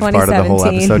most savage part of the whole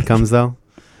 2017. episode comes, though.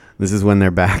 This is when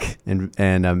they're back, and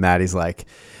Maddie's like,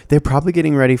 they're probably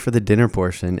getting ready for the dinner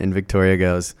portion, and Victoria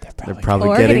goes, they're probably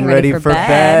Or getting ready for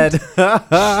bed.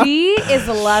 She is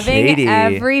loving Shady.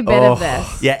 every bit of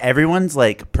this. Yeah, everyone's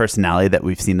like personality that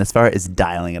we've seen this far is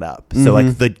dialing it up. So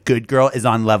like the good girl is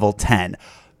on level 10.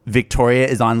 Victoria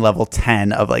is on level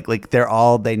 10 of like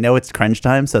they know it's crunch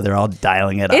time, so they're all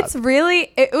dialing it up. It's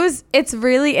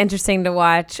really interesting to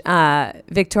watch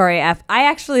Victoria F. I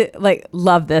actually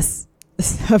love this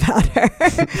about her.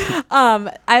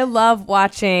 I love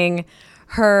watching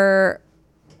her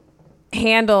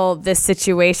handle this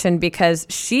situation because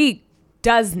she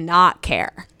does not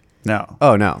care. No.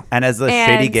 Oh, no. And as a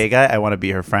shady gay guy, I want to be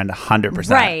her friend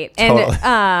 100%. Right. Totally.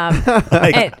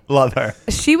 And love her.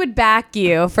 she would back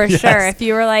you for sure if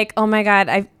you were like, "Oh my God,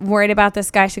 I'm worried about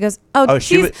this guy." She goes,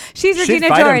 she's Regina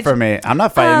fight him George for me. I'm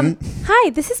not fighting. Hi,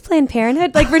 this is Planned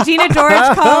Parenthood. Like Regina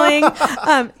George calling.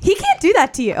 He can't do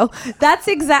that to you. That's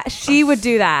she would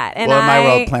do that. And well, in my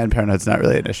world, Planned Parenthood's not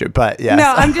really an issue, but yes.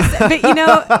 No, I'm just, but you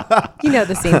know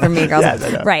the scene from Mean Girls, Yes, I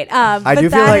know. right? I do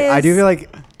feel like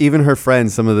even her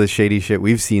friends, some of the shady shit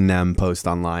we've seen them post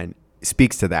online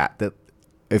speaks to that. That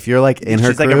if you're like in her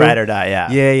she's crew, like a ride or die,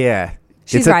 yeah.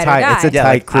 She's it's a ride or tight, die. it's a Yeah, tight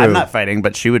like, crew. I'm not fighting,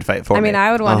 but she would fight for me. I mean,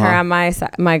 I would want her on my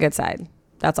good side.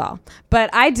 That's all. But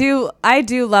I do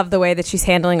love the way that she's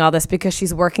handling all this because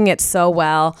she's working it so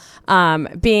well,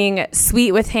 being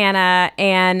sweet with Hannah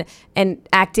and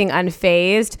acting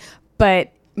unfazed,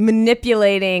 but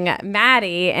manipulating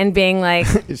Maddie and being like,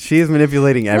 She's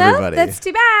manipulating everybody. well, that's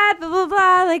too bad, blah, blah,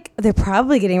 blah. Like, they're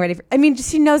probably getting ready for,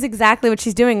 she knows exactly what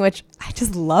she's doing, which I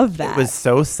just love that. It was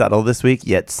so subtle this week,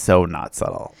 yet so not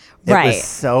subtle. Right. It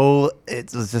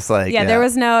was just like, there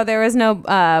was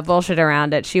no bullshit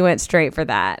around it. She went straight for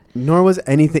that. Nor was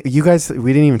anything. You guys,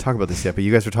 we didn't even talk about this yet, but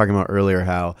you guys were talking about earlier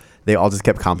how they all just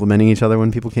kept complimenting each other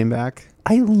when people came back.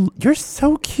 You're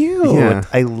so cute. Yeah.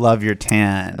 I love your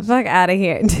tan. Fuck out of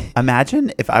here.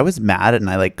 Imagine if I was mad and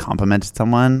I complimented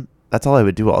someone, that's all I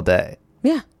would do all day.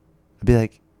 Yeah. I'd be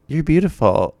like, "You're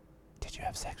beautiful. Did you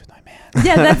have sex with my man?"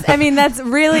 Yeah, that's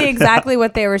really exactly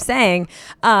what they were saying.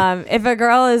 If a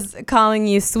girl is calling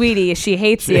you sweetie, she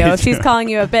hates you. If she's calling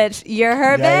you a bitch, you're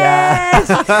her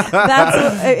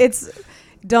bitch. It's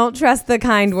don't trust the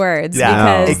kind words.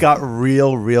 Yeah, because it got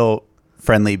real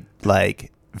friendly,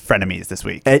 frenemies this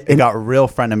week. It got real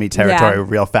frenemy territory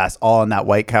real fast. All on that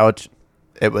white couch.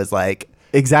 It was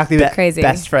exactly crazy.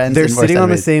 Best friends. They're and sitting on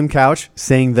the enemies. same couch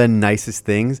saying the nicest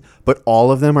things, but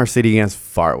all of them are sitting as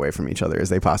far away from each other as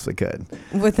they possibly could.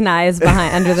 with knives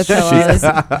behind under the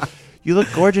pillows. You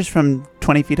look gorgeous from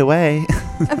 20 feet away.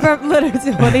 From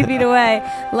literally 20 feet away.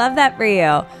 Love that for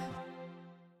you.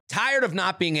 Tired of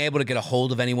not being able to get a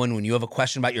hold of anyone when you have a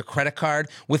question about your credit card?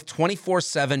 With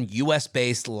 24/7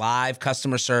 US-based live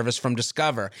customer service from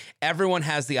Discover, everyone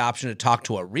has the option to talk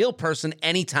to a real person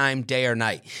anytime, day or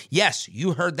night. Yes,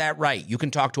 you heard that right. You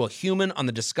can talk to a human on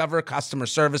the Discover customer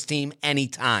service team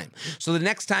anytime. So the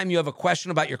next time you have a question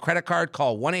about your credit card,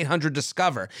 call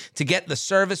 1-800-DISCOVER to get the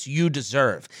service you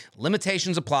deserve.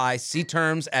 Limitations apply. See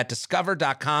terms at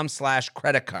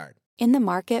discover.com/creditcard. In the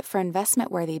market for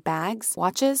investment-worthy bags,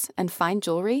 watches, and fine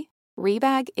jewelry,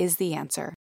 Rebag is the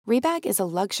answer. Rebag is a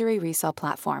luxury resale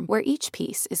platform where each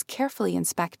piece is carefully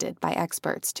inspected by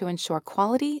experts to ensure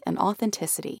quality and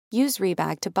authenticity. Use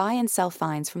Rebag to buy and sell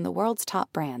finds from the world's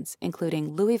top brands,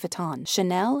 including Louis Vuitton,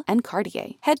 Chanel, and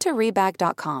Cartier. Head to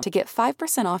Rebag.com to get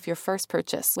 5% off your first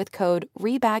purchase with code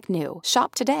REBAGNEW.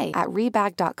 Shop today at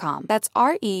Rebag.com. That's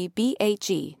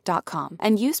REBAG.com.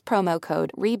 And use promo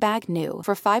code REBAGNEW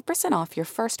for 5% off your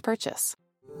first purchase.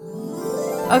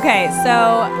 Okay,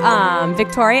 so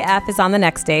Victoria F is on the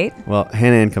next date. Well,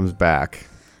 Hannah Ann comes back.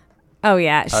 Oh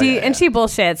yeah, she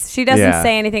bullshits. She doesn't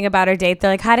say anything about her date.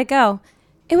 They're like, "How'd it go?"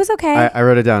 It was okay. I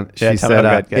wrote it down. Yeah, She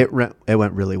said it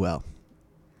went really well.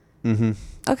 Mm-hmm.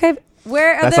 Okay,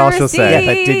 where are That's the all she'll receipts? say.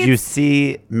 Yeah, but did you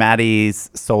see Maddie's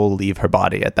soul leave her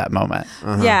body at that moment?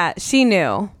 Yeah, she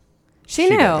knew. She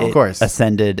knew. It Of course.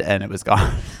 ascended and it was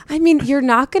gone. I mean, you're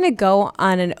not going to go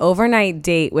on an overnight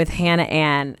date with Hannah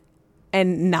Ann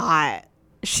and not.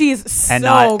 She's and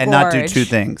so not do gorge. two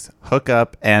things: hook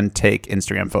up and take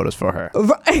Instagram photos for her.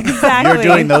 Exactly. You're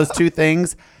doing those two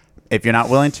things. If you're not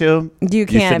willing to, You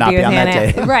can't should not be be with on Hannah.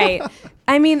 that date. Right.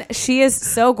 I mean, she is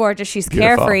so gorgeous. She's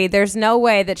Beautiful. carefree. There's no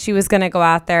way that she was going to go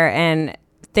out there and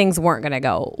things weren't going to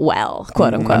go well,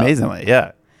 quote unquote. Amazingly,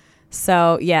 yeah.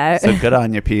 So, yeah. So good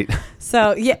on you, Pete.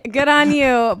 So, yeah, good on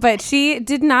you. But she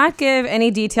did not give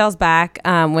any details back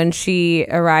when she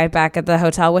arrived back at the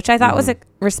hotel, which I thought was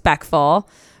respectful.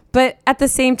 But at the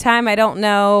same time, I don't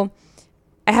know.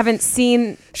 I haven't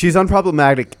seen. She's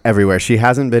unproblematic everywhere. She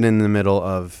hasn't been in the middle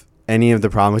of any of the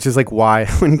problem, which is like why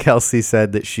when Kelsey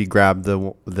said that she grabbed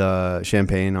the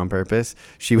champagne on purpose,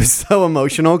 she was so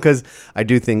emotional, because I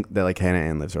do think that like Hannah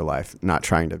Ann lives her life not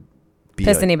trying to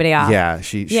Piss anybody off. Yeah,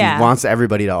 she wants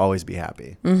everybody to always be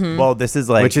happy. Mm-hmm. Well, this is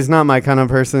like, which is not my kind of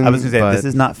person. I was gonna say, this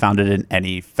is not founded in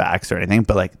any facts or anything,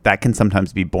 but like that can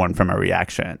sometimes be born from a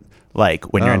reaction.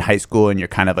 Like when you're in high school and you're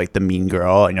kind of like the mean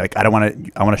girl and you're like, I want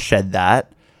to shed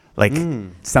that. Like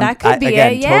That could be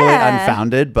again, it, yeah. totally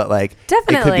unfounded, but like it could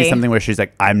Definitely. be something where she's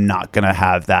like, I'm not gonna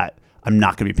have that. I'm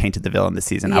not gonna be painted the villain this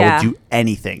season. I Yeah. will do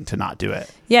anything to not do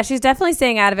it. Yeah, she's definitely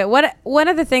staying out of it. One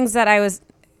of the things that I was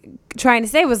trying to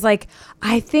say was like,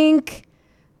 I think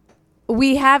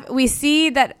we see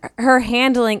that her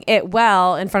handling it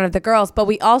well in front of the girls, but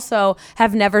we also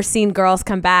have never seen girls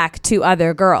come back to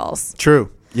other girls. True.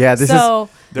 Yeah, They're the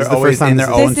always first time in their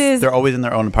own. This is- They're always in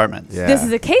their own apartments. Yeah. This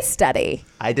is a case study.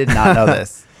 I did not know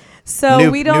this. So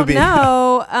we don't newbie.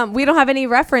 know. We don't have any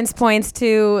reference points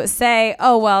to say,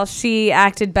 oh, well, she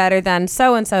acted better than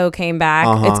so-and-so came back.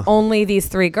 It's only these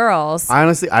three girls.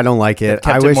 Honestly, I don't like it. Kept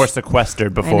I it wish more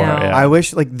sequestered before. I know. Yeah. I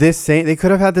wish like they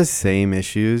could have had the same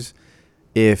issues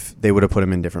if they would have put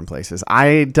them in different places.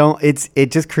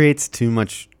 It just creates too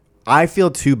much. I feel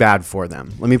too bad for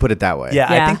them. Let me put it that way.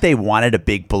 Yeah, Yeah. I think they wanted a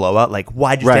big blowout. Like,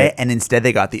 why'd you Right. stay? And instead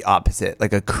they got the opposite,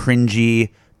 like a cringy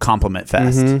compliment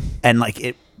fest. And like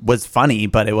it was funny,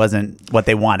 but it wasn't what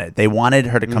they wanted. They wanted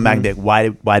her to come back and be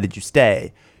like, why did you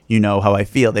stay? You know how I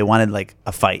feel. They wanted like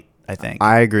a fight, I think.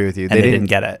 I agree with you. And they didn't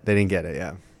get it. They didn't get it.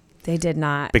 Yeah. They did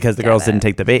not. Because the get girls it. didn't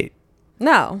take the bait.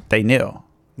 No. They knew.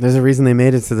 There's a reason they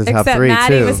made it to the top Except three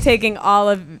Maddie too. was taking all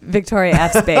of Victoria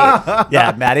F's bait.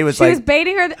 Yeah, Maddie was She like, was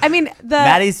baiting her. I mean,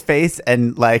 Maddie's face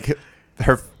and like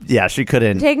her, yeah, she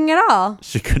couldn't, taking it all.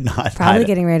 she could not Probably hide it.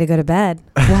 getting ready to go to bed.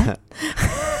 What?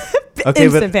 Okay,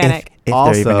 Instant panic. If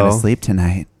Also- they're even going to sleep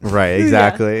tonight. Right,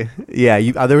 exactly. Yeah,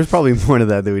 there was probably more to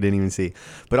that we didn't even see.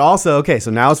 But also, okay, so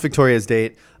now it's Victoria's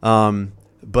date,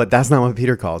 but that's not what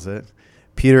Peter calls it.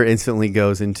 Peter instantly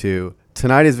goes into,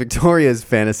 tonight is Victoria's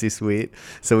fantasy suite,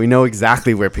 so we know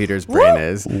exactly where Peter's brain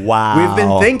is. Wow. We've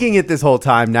been thinking it this whole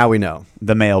time, now we know.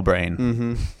 The male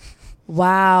brain.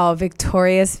 Wow,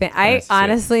 Victoria's fan. I That's true.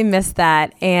 honestly missed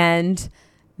that, and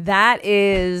that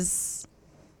is.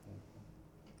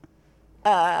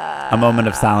 A moment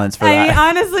of silence for I that. mean,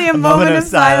 honestly, a moment of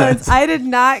silence. I did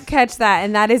not catch that,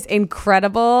 and that is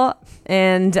incredible.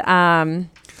 And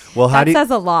Well, how that do you,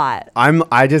 says a lot.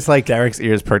 I just like, Derek's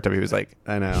ears perked up. He was like,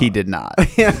 I know. He did not.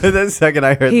 yeah, the second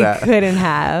I heard He that. couldn't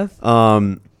have. How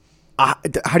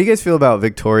do you guys feel about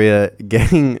Victoria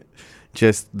getting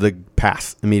just the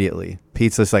pass immediately?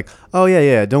 Pete's just like, oh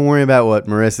yeah, don't worry about what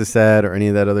Marissa said or any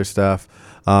of that other stuff.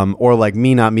 Or like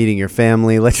me not meeting your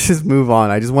family. Let's just move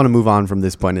on. I just want to move on from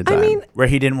this point in time. I mean, Where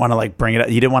he didn't want to like bring it up.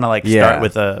 He didn't want to like Yeah. start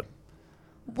with a.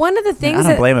 one of the I things don't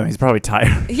that blame him. He's probably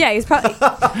tired. yeah, he's probably.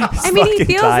 I mean, he fucking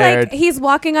feels tired. like he's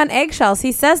walking on eggshells.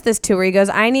 He says this to her. He goes,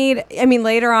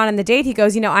 later on in the date, he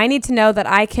goes, I need to know that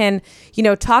I can,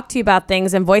 talk to you about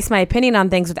things and voice my opinion on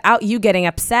things without you getting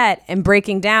upset and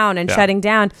breaking down and shutting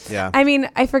down. Yeah. I mean,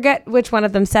 I forget which one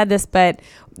of them said this, but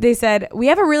they said, we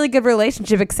have a really good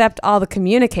relationship except all the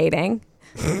communicating.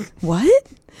 What?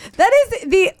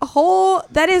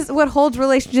 That is what holds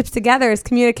relationships together is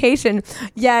communication.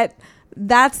 Yet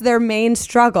that's their main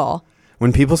struggle.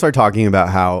 When people start talking about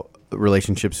how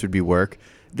relationships should be work,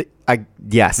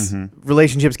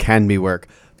 relationships can be work,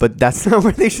 but that's not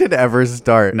where they should ever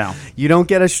start. No. You don't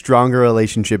get a stronger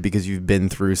relationship because you've been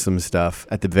through some stuff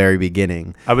at the very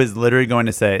beginning. I was literally going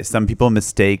to say, some people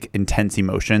mistake intense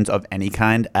emotions of any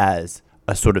kind as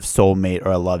a sort of soulmate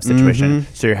or a love situation.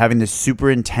 So you're having this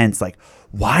super intense, like,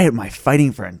 why am I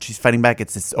fighting for her? And she's fighting back.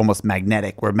 It's this almost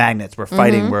magnetic. We're magnets. We're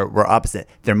fighting. We're opposite.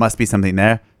 There must be something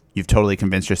there. You've totally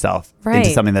convinced yourself into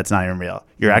something that's not even real.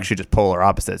 You're actually just polar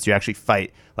opposites. You actually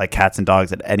fight like cats and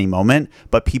dogs at any moment,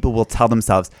 but people will tell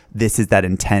themselves this is that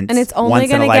intense and it's only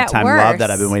once in a lifetime get worse. love that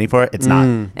I've been waiting for. It's not.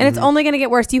 And it's only going to get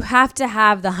worse. You have to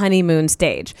have the honeymoon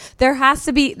stage. There has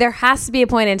to be a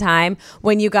point in time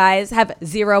when you guys have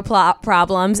zero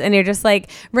problems and you're just like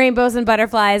rainbows and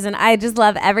butterflies and I just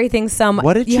love everything so much.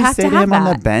 What did she say to him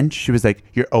on the bench? She was like,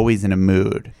 "You're always in a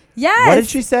mood." Yes. What did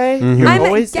she say? You're I'm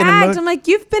always gagged. in a mood. I'm like,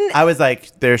 you've been. I was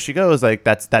like, there she goes. Like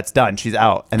that's done. She's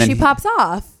out. And then she pops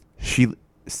off.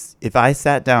 If I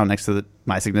sat down next to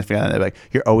my significant other, they'd be like,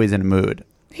 "You're always in a mood."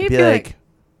 He'd be like,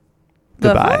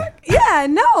 "Goodbye." Yeah,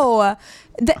 no.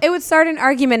 It would start an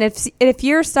argument if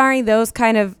you're starting those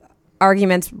kind of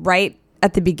arguments right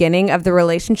at the beginning of the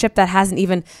relationship that hasn't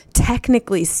even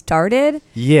technically started.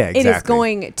 Yeah, exactly. It is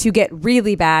going to get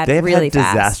really bad They've really had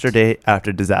fast. disaster date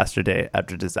after disaster date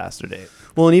after disaster date.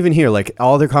 Well, and even here, like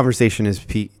all their conversation is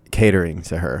catering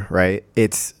to her, right?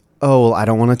 It's, oh, well, I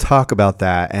don't want to talk about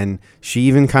that. And she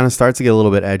even kind of starts to get a little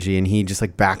bit edgy and he just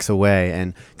like backs away.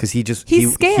 And because he's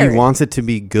scared. He wants it to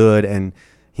be good and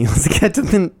he wants to get to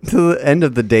the end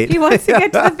of the date. He wants to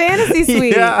get to the fantasy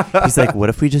suite. Yeah. He's like, what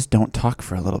if we just don't talk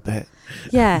for a little bit?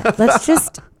 Yeah, let's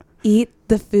just eat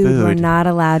the food we're not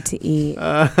allowed to eat.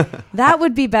 That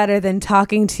would be better than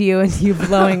talking to you and you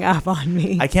blowing up on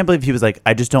me. I can't believe he was like,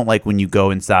 I just don't like when you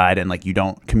go inside and like you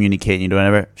don't communicate and you do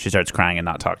whatever. She starts crying and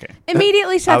not talking.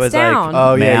 Immediately shuts down.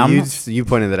 Oh, Ma'am? yeah, you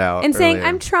pointed it out. And saying,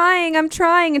 I'm trying.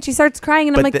 And she starts crying.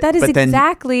 And I'm like, that is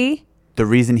exactly. The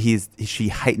reason she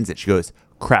heightens it. She goes,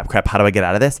 crap, how do I get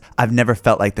out of this? I've never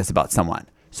felt like this about someone.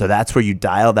 So that's where you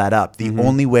dial that up. The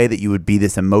only way that you would be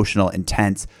this emotional,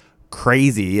 intense,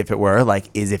 crazy, if it were, like,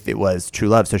 is if it was true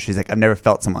love. So she's like, I've never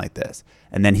felt something like this.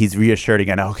 And then he's reassured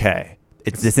again, okay,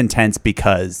 it's this intense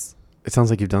because... It sounds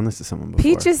like you've done this to someone before.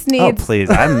 Pete just needs... Oh, please.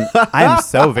 I'm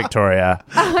so Victoria.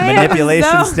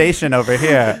 Manipulation station over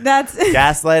here. That's...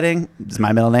 Gaslighting is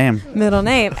my middle name.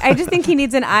 I just think he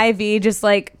needs an IV just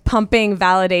like pumping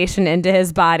validation into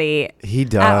his body. He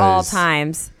does. At all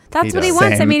times. That's what he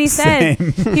wants. Same, I mean, he said,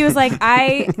 he was like,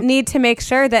 I need to make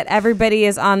sure that everybody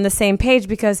is on the same page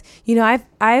because, you know,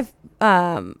 I've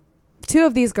two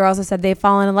of these girls have said they've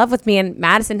fallen in love with me and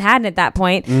Madison hadn't at that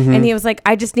point. And he was like,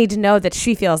 I just need to know that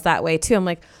she feels that way too. I'm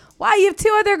like, wow, you have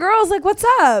two other girls. Like, what's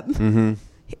up?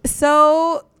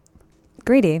 So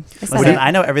greedy. Listen,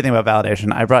 I know everything about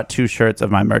validation. I brought 2 shirts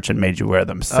of my merch and made you wear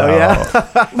them. So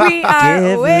we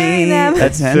are wearing them.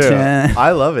 Attention.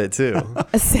 I love it too.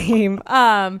 Same.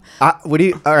 All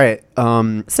right.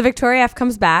 So Victoria F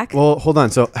comes back. Well, hold on.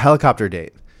 So helicopter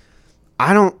date.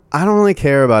 I don't really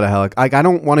care about a helicopter. I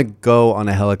don't want to go on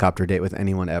a helicopter date with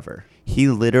anyone ever. He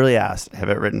literally asked, I have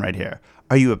it written right here,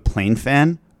 are you a plane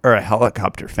fan or a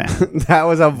helicopter fan? That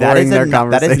was how boring their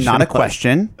conversation That is not a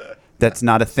question. That's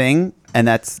not a thing. And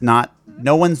that's not,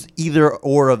 no one's either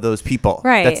or of those people.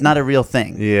 Right. That's not a real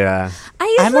thing. Yeah.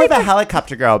 I'm more of a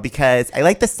helicopter girl because I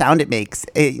like the sound it makes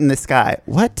in the sky.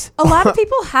 What? A lot of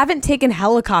people haven't taken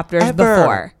helicopters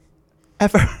before.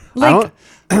 Ever. Like,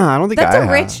 I don't think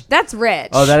That's rich.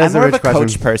 Oh, that is I'm a more of rich a question.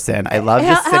 coach person. I love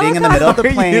just sitting in the middle of the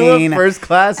plane. Are you a first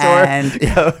class and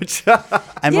coach?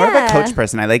 I'm more of a coach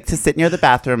person. I like to sit near the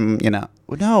bathroom, you know.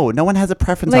 No one has a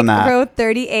preference on that. Row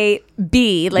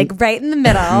 38B, like right in the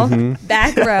middle,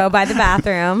 back row by the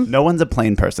bathroom. No one's a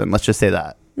plane person. Let's just say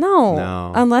that.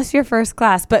 No. Unless you're first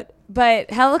class. But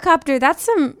helicopter,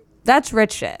 that's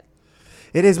rich shit.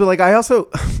 It is, but like I also,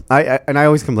 I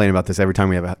always complain about this every time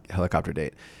we have a helicopter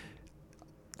date.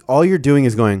 All you're doing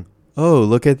is going, oh,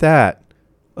 look at that.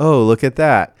 Oh, look at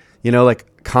that. You know,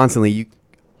 like constantly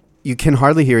you can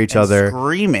hardly hear each other.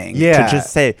 Screaming. Yeah. To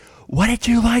just say, what did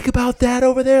you like about that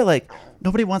over there? Like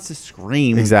nobody wants to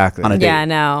scream. Exactly. On a date. Yeah,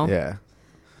 no. Yeah.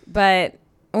 But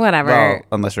whatever. Well,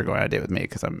 unless you're going on a date with me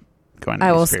because I'm going to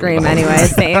I will scream anyway.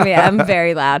 Same. Yeah, I'm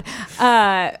very loud.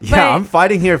 I'm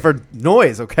fighting here for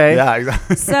noise, okay? Yeah,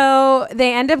 exactly. So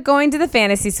they end up going to the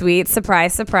fantasy suite.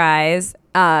 Surprise, surprise.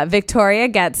 Victoria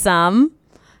gets some.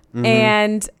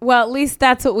 And, well, at least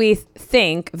that's what we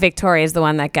think. Victoria is the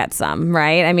one that gets some,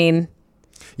 right? I mean,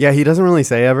 Yeah, he doesn't really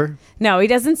say ever. No, he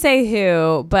doesn't say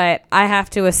who, but I have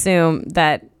to assume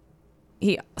that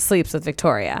he sleeps with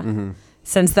Victoria.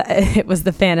 Since it was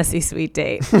the fantasy suite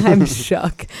date. I'm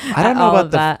shook. I don't know all about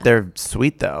of that. their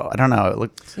suite though. I don't know. It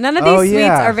looked. None of these suites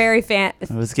yeah. are very It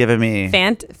was giving me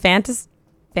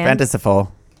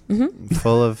fantasiful.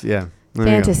 Full of, yeah. There you go.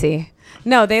 fantasy.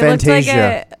 No, they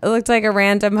Fantasia. looked like a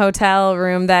random hotel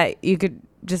room that you could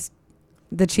just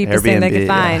the cheapest thing they Airbnb, could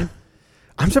find.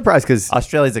 I'm surprised because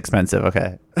Australia's expensive.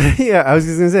 Okay. yeah, I was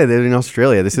just gonna say they're in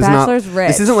Australia. This is Bachelor's not. rich.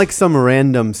 This isn't like some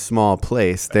random small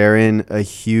place. They're in a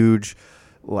huge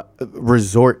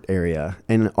resort area,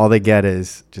 and all they get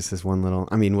is just this one little.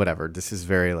 I mean, whatever. This is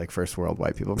very like first world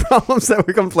white people problems that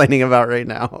we're complaining about right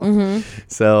now.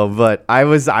 So, but I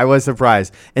was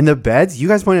surprised. And the beds, you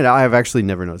guys pointed out, I've actually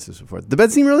never noticed this before. The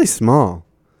beds seem really small.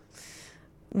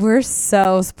 We're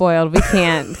so spoiled. We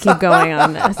can't keep going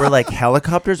on this. We're like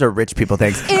helicopters or rich people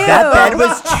things. That bed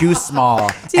was too small.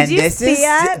 Did you see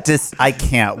it? Just I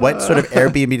can't. What sort of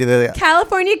Airbnb do they?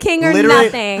 California King or Literally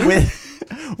nothing.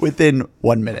 Within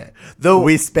 1 minute, Though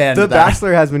we spanned The that.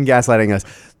 Bachelor has been gaslighting us.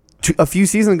 A few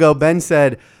seasons ago, Ben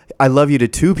said, "I love you" to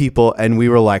 2 people, and we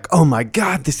were like, "Oh my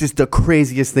god, this is the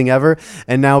craziest thing ever."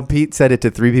 And now Pete said it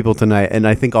to 3 people tonight, and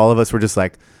I think all of us were just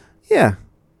like, "Yeah."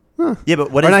 Yeah, but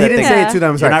what Or is no, that he didn't thing? say it to them.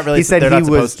 I'm You're sorry. not really. He said they're he not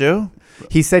was. supposed to.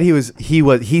 He said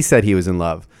he said he was in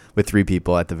love with 3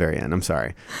 people at the very end. I'm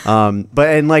sorry, but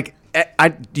and like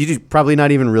you just probably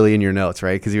not even really in your notes,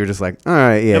 right? Because you were just like, all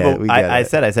right, yeah, No, but we get I it.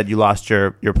 said you lost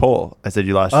your poll. I said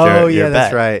you lost Oh your yeah, bet.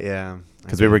 that's right. Yeah,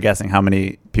 Because we were guessing how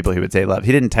many people he would say loved.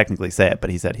 He didn't technically say it, but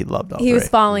he said he loved all He 3. was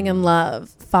falling in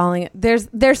love. There's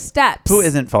steps. Who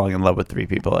isn't falling in love with 3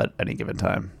 people at any given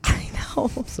time? I know.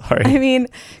 Sorry. I mean,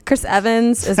 Chris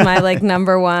Evans is my like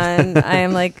number one. I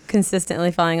am like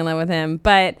consistently falling in love with him.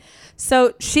 But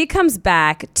so she comes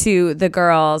back to the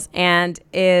girls and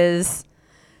is,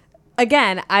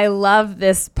 again, I love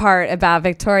this part about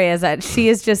Victoria is that she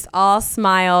is just all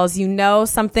smiles. You know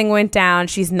something went down.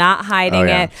 She's not hiding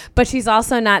yeah. it, but she's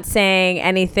also not saying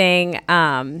anything.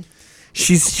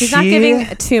 She's not she- giving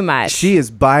too much. She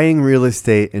is buying real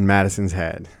estate in Madison's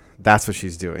head. That's what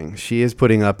she's doing. She is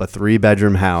putting up a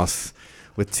 3-bedroom house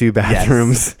with 2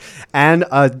 bathrooms and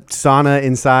a sauna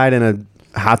inside and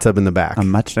a hot tub in the back. A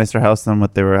much nicer house than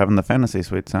what they were having the fantasy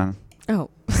suites on.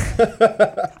 Oh.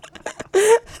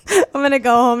 I'm going to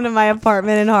go home to my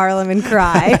apartment in Harlem and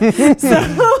cry.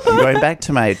 I'm going back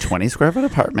to my 20 square foot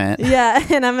apartment. Yeah,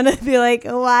 and I'm going to be like,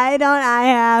 why don't I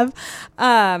have?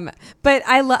 But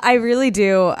I really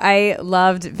do. I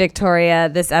loved Victoria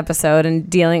this episode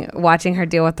and watching her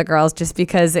deal with the girls just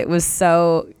because it was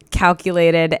so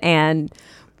calculated and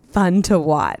fun to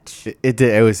watch. She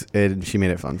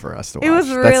made it fun for us to watch. It was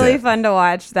That's really it. fun to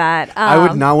watch that. I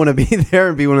would not want to be there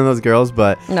and be one of those girls,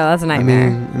 but No, that's a I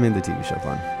nightmare. mean, I made the TV show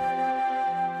fun.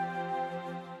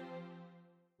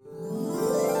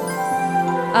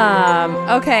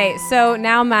 Okay, so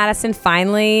now Madison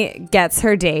finally gets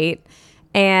her date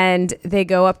and they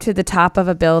go up to the top of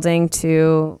a building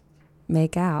to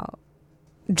make out.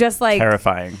 Just like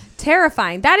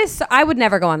Terrifying. That is, I would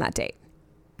never go on that date.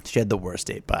 She had the worst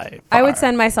date by far. I would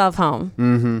send myself home.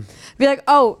 Mm-hmm. Be like,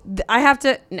 oh, I have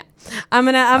to. No, I'm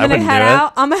gonna wouldn't head do it.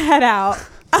 out. I'm gonna head out.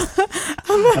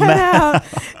 I'm gonna head out.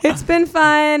 It's been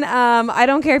fun. I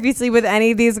don't care if you sleep with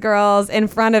any of these girls in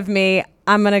front of me.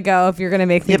 I'm gonna go if you're gonna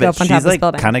make me go up on top of she's this like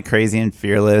building. kind of crazy and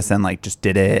fearless and like just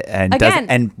did it and Again.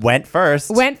 and went first.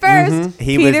 Went first.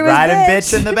 He Peter was riding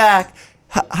bitch. bitch in the back.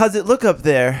 How's it look up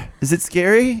there? Is it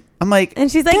scary? I'm like, And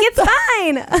she's like, it's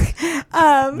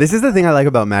fine. This is the thing I like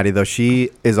about Maddie, though. She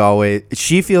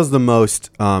feels the most.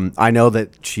 I know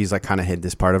that she's like kind of hid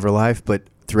this part of her life, but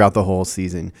throughout the whole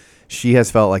season, she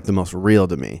has felt like the most real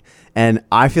to me. And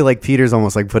I feel like Peter's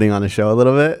almost like putting on a show a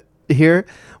little bit here,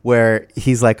 where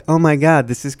he's like, "Oh my God,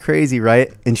 this is crazy, right?"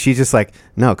 And she's just like,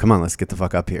 "No, come on, let's get the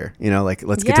fuck up here. You know, like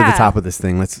let's get to the Yeah. top of this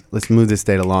thing. Let's move this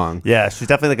date along." yeah, she's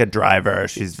definitely like a driver.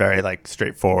 She's very like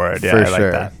straightforward. Yeah, For I like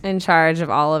sure. that. In charge of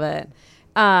all of it.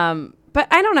 But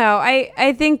I don't know.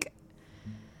 I think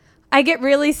I get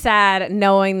really sad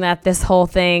knowing that this whole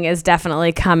thing is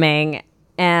definitely coming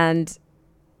and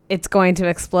it's going to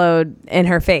explode in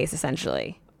her face,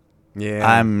 essentially. Yeah,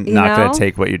 I'm You not know? going to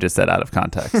take what you just said out of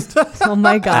context Oh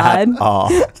my God. at all.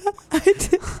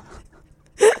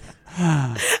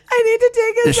 I need to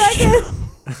take a second.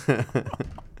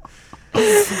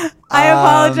 I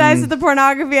apologize for the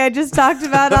pornography I just talked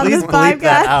about on Please this bleep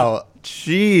that podcast. out.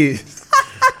 Jeez.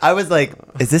 I was like,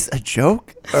 is this a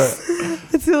joke?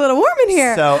 It's a little warm in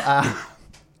here. So,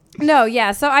 No,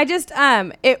 yeah. So I just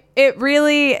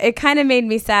it kind of made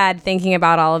me sad thinking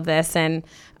about all of this and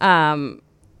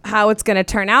how it's going to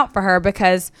turn out for her,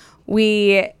 because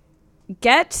we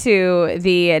get to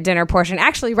the dinner portion.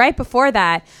 Actually, right before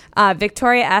that,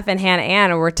 Victoria F. and Hannah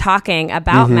Ann were talking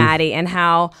about Maddie and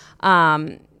how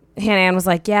Hannah Ann was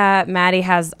like, yeah, Maddie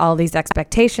has all these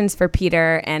expectations for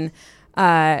Peter. And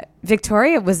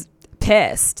Victoria was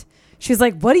pissed. She was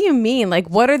like, what do you mean? Like,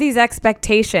 what are these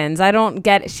expectations? I don't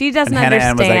get it. She doesn't Hannah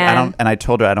understand. Ann was like, and I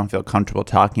told her I don't feel comfortable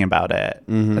talking about it.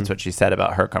 That's what she said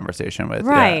about her conversation with.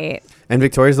 Right. Yeah. And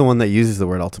Victoria's the one that uses the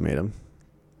word ultimatum.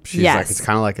 She's Yes. like, it's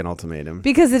kind of like an ultimatum.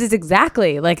 Because it is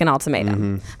exactly like an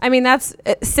ultimatum. I mean, that's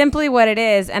simply what it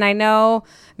is. And I know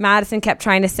Madison kept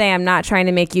trying to say, I'm not trying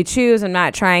to make you choose. I'm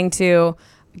not trying to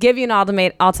give you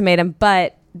an ultimatum,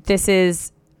 but this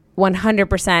is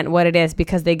 100% what it is,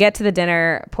 because they get to the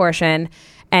dinner portion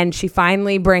and she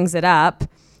finally brings it up,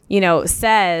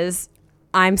 says,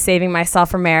 I'm saving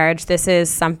myself for marriage. This is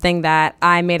something that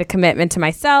I made a commitment to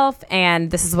myself,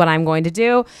 and this is what I'm going to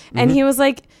do. And he was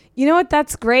like, you know what?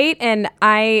 That's great. And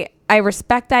I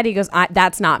respect that. He goes,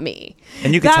 that's not me.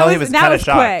 And you could tell he was kind of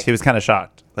shocked. Quick. He was kind of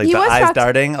shocked. Like He the was eyes shocked.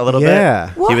 darting a little Yeah.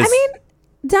 bit. Well, He was, I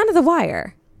mean, down to the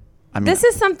wire. This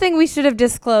is something we should have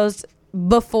disclosed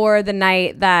before the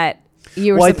night that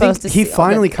you were supposed to see. He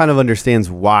finally kind of understands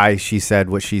why she said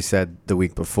what she said the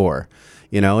week before,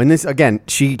 and this, again,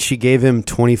 she gave him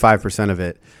 25% of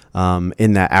it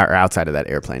in that, or outside of that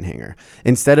airplane hangar,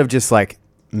 instead of just like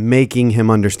making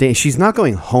him understand. She's not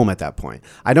going home at that point.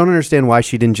 I don't understand why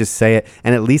she didn't just say it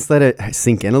and at least let it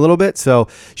sink in a little bit. So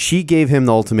she gave him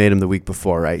the ultimatum the week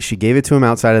before, right? She gave it to him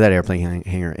outside of that airplane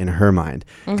hangar in her mind,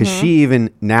 because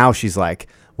she's like,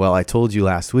 well, I told you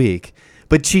last week,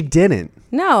 but she didn't.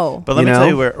 No. But let me tell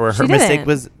you where her She mistake didn't.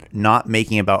 was not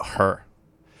making about her.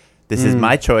 This is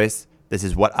my choice. This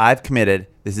is what I've committed.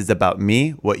 This is about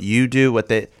me, what you do,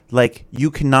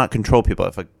 you cannot control people.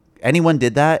 If anyone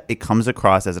did that, it comes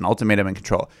across as an ultimatum and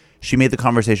control. She made the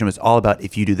conversation was all about,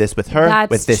 if you do this with her, That's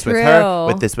with this true. with her,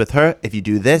 with this with her, if you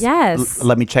do this, Yes.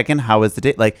 let me check in. How was the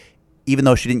date? Like, even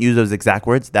though she didn't use those exact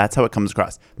words, that's how it comes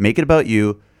across. Make it about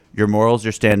you, your morals,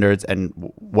 your standards, and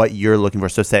what you're looking for.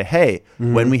 So say, hey,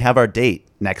 when we have our date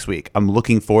next week, I'm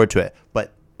looking forward to it,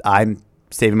 but I'm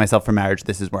saving myself for marriage.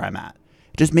 This is where I'm at.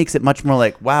 It just makes it much more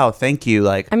like, wow, thank you.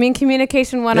 Like, I mean,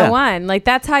 communication 101. Like,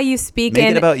 that's how you speak Make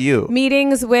in it about you.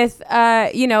 meetings with,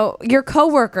 your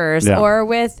coworkers or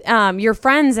with your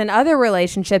friends and other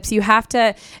relationships. You have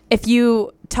to, if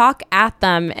you talk at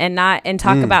them and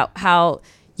talk about how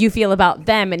you feel about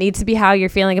them, it needs to be how you're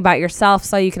feeling about yourself,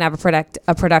 so you can have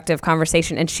a productive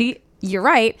conversation. And you're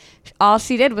right. All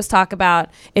she did was talk about,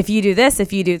 if you do this,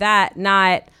 if you do that,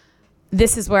 not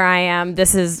this is where I am.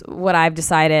 This is what I've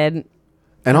decided.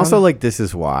 And also, like, this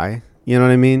is why. You know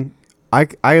what I mean?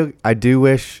 I do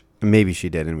wish, maybe she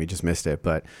did and we just missed it,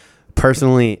 but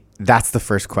personally, that's the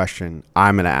first question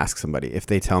I'm going to ask somebody. If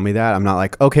they tell me that, I'm not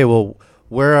like, okay, well,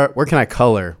 where can I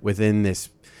color within this,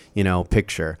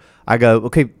 picture? I go,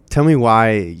 okay, tell me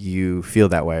why you feel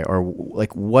that way, or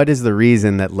like, what is the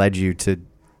reason that led you to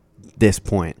this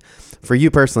point? For you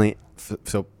personally,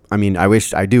 so, I mean,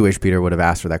 I do wish Peter would have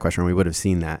asked her that question, or we would have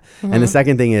seen that. And the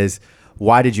second thing is,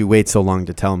 why did you wait so long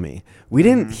to tell me? We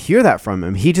didn't hear that from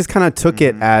him. He just kind of took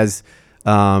it as,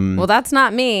 Well, that's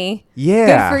not me.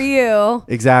 yeah, Good for you.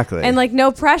 exactly. And like,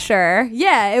 no pressure.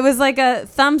 Yeah, it was like a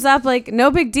thumbs up, like, no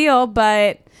big deal,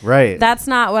 but right. that's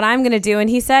not what I'm going to do. And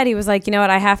he was like, you know what?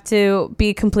 I have to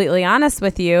be completely honest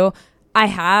with you. I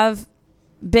have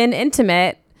been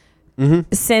intimate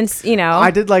since,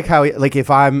 I did like how, like, if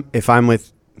I'm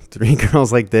with three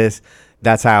girls like this,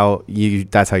 that's how you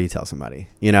tell somebody,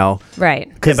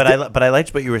 Right. Yeah, but I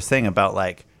liked what you were saying about,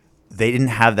 like, they didn't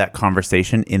have that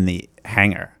conversation in the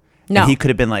hangar. No. And he could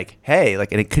have been like, hey,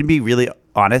 like, and it could be really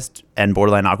honest and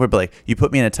borderline awkward, but like, you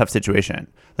put me in a tough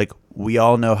situation. Like, we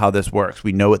all know how this works.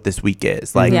 We know what this week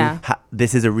is. Like, Yeah.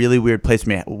 This is a really weird place for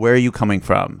me. Where are you coming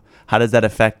from? How does that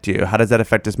affect you? How does that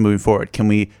affect us moving forward? Can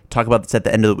we talk about this at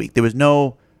the end of the week? There was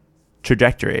no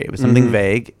trajectory. It was something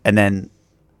vague, and then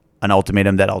an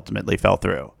ultimatum that ultimately fell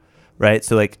through, right?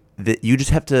 So like, you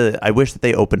just have to, I wish that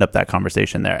they opened up that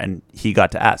conversation there and he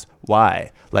got to ask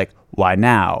why, like, why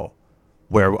now?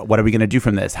 What are we going to do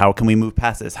from this? How can we move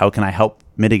past this? How can I help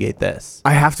mitigate this?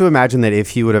 I have to imagine that if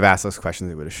he would have asked those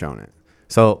questions, he would have shown it.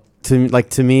 So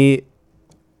to me,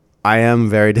 I am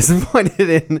very disappointed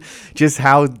in just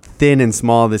how thin and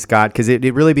small this got, because it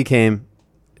really became,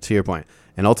 to your point,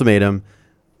 an ultimatum,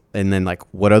 and then like,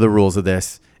 what are the rules of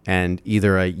this? And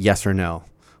either a yes or no.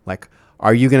 Like,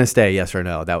 Are you going to stay? Yes or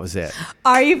no? That was it.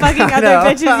 Are you fucking other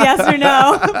bitches? Yes or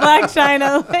no? Black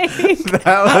China Lake.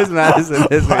 That was Madison.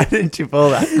 Why didn't you pull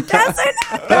that? Yes or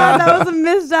no? God, that was a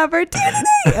missed opportunity.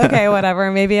 Okay,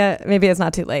 whatever. Maybe it's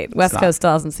not too late. West Coast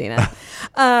still hasn't seen it.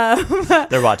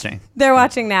 They're watching. They're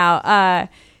watching now.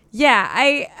 Yeah,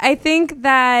 I think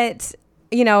that,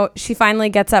 she finally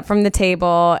gets up from the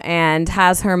table and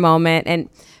has her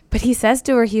moment, but he says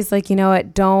to her, he's like, you know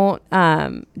what, don't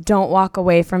walk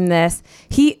away from this.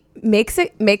 He makes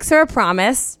her a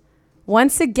promise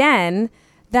once again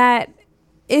that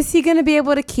is he going to be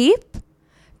able to keep?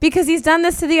 Because he's done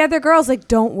this to the other girls. Like,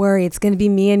 don't worry, it's going to be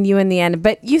me and you in the end.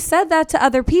 But you said that to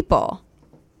other people.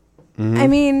 Mm-hmm. I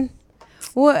mean,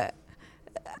 what?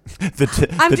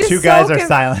 The two guys are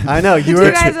silent. I know. You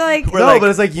guys are like, no, but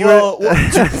it's like you want me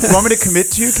to commit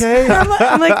to you, Kay?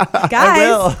 I'm like,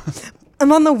 guys,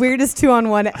 I'm on the weirdest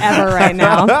 2-on-1 ever right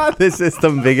now. This is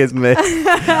the biggest myth.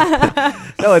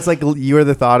 No, it's like you're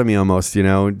the thought of me almost,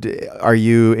 Are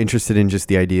you interested in just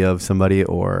the idea of somebody,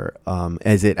 or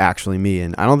is it actually me?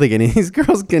 And I don't think any of these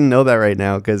girls can know that right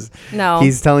now because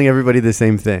he's telling everybody the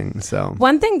same thing. So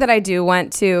one thing that I do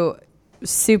want to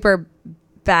super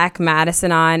back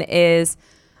Madison on is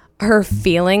her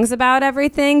feelings about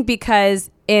everything,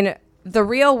 because in the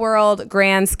real world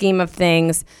grand scheme of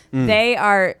things,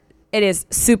 it is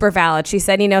super valid. She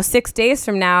said, 6 days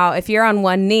from now, if you're on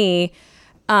one knee,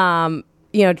 asking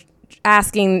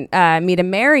me to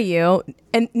marry you,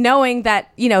 and knowing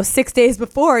that, 6 days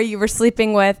before you were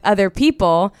sleeping with other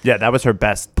people. Yeah, that was her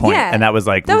best point. Yeah, and that was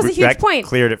like, that was a huge point.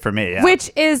 Cleared it for me. Yeah.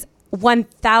 Which is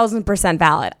 1000%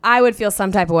 valid. I would feel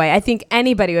some type of way. I think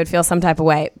anybody would feel some type of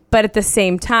way. But at the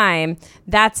same time,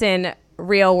 that's in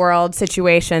real world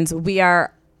situations. We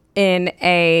are in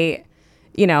a,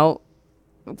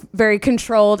 very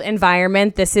controlled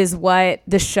environment. This is what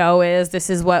the show is. This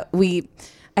is what I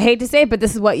hate to say it, but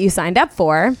this is what you signed up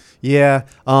for. Yeah.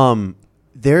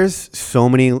 There's so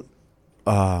many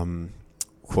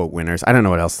quote winners. I don't know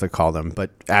what else to call them, but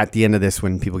at the end of this,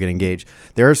 when people get engaged,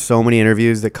 there are so many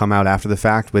interviews that come out after the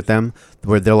fact with them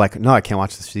where they're like, no, I can't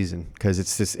watch this season because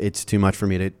it's too much for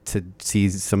me to see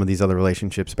some of these other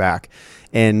relationships back.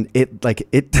 And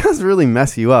it does really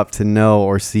mess you up to know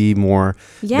or see more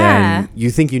than you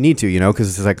think you need to,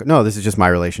 because it's like, no, this is just my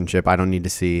relationship. I don't need to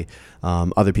see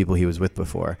other people he was with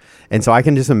before. And so I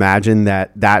can just imagine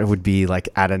that would be like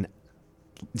at 10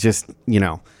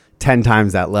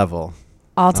 times that level.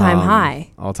 All-time high.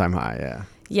 All-time high, yeah.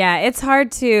 Yeah, it's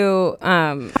hard to...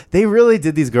 They really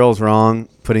did these girls wrong,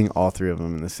 putting all three of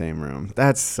them in the same room.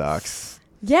 That sucks.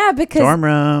 Yeah, because... Dorm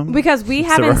room. Because we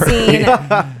haven't seen...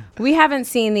 We haven't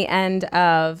seen the end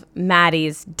of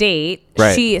Maddie's date.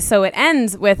 Right. So it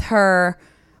ends with her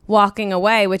walking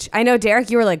away, which I know, Derek,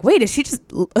 you were like, wait, is she just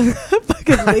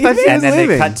fucking leaving? And then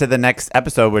they cut to the next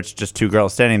episode, which just two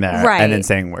girls standing there, right, and then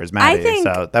saying, "Where's Maddie?" I think,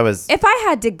 so that was. If I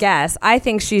had to guess, I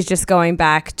think she's just going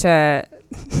back to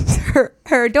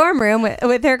her dorm room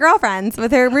with her girlfriends,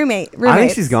 with her roommates. I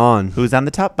think she's gone. Who's on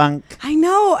the top bunk? I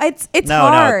know it's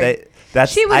hard. No, I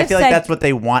feel like that's what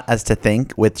they want us to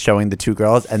think with showing the two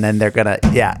girls, and then they're gonna,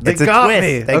 it's a twist.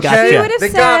 Me. They got you.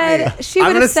 She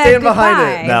would have said goodbye,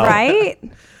 behind it. No. Right?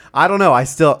 I don't know. I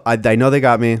know they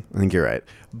got me. I think you're right,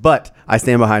 but I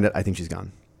stand behind it. I think she's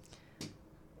gone.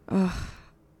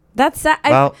 That's sad.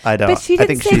 Well, I don't. But she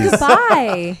didn't say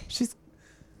goodbye.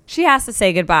 She has to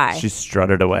say goodbye. She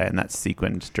strutted away in that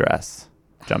sequined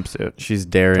jumpsuit. She's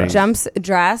daring. Jumpsuit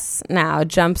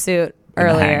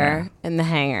earlier in the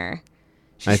hangar.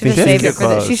 I think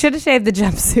she should have shaved the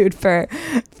jumpsuit for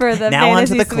the now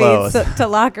fantasy suite to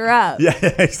lock her up. Yeah,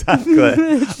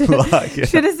 exactly.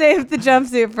 Should have saved the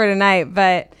jumpsuit for tonight,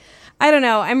 but I don't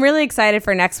know. I'm really excited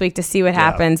for next week to see what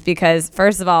happens because,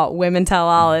 first of all, Women Tell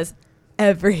All is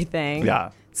everything. Yeah,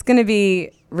 it's gonna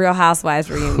be Real Housewives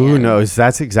reunion. Who knows?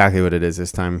 That's exactly what it is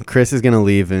this time. Chris is gonna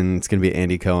leave, and it's gonna be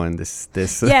Andy Cohen. This.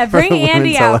 Yeah, bring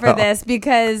Andy out for this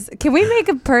because can we make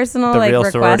a personal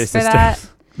request for that?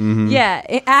 Mm-hmm. Yeah,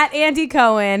 at Andy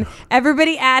Cohen.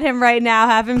 Everybody at him right now.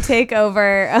 Have him take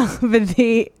over next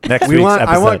week's episode.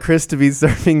 I want Chris to be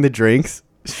serving the drinks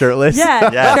shirtless.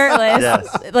 Yeah,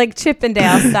 shirtless, like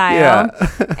Chippendale style.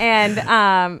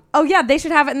 And they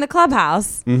should have it in the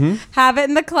clubhouse. Mm-hmm. Have it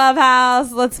in the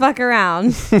clubhouse. Let's fuck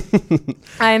around.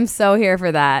 I am so here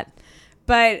for that.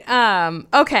 But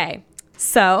okay,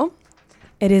 so.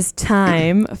 It is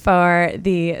time for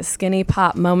the Skinny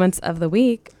Pop Moments of the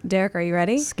Week. Derek, are you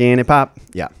ready? Skinny Pop.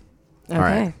 Yeah. Okay. All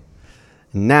right.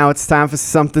 Now it's time for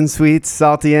something sweet,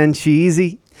 salty, and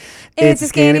cheesy. It's the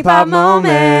Skinny Pop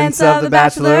Moments of the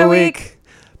Bachelor Week.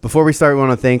 Before we start, we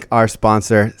want to thank our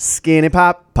sponsor, Skinny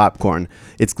Pop. popcorn.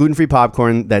 It's gluten-free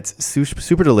popcorn that's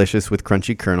super delicious with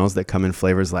crunchy kernels that come in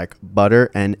flavors like butter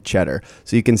and cheddar,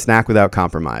 so you can snack without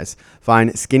compromise.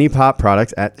 Find Skinny Pop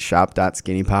products at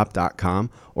shop.skinnypop.com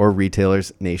or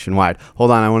retailers nationwide. Hold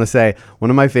on, I want to say one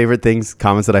of my favorite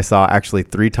comments that I saw actually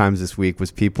 3 times this week was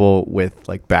people with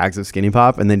like bags of Skinny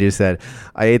Pop, and they just said,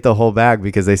 I ate the whole bag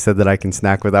because they said that I can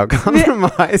snack without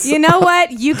compromise. You know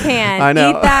what? You can I know.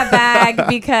 eat that bag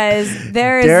because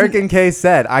there is... Derek and Kay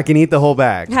said, I can eat the whole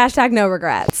bag. Hashtag no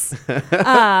regrets.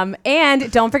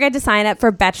 And don't forget to sign up for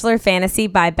Bachelor Fantasy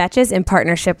by Betches in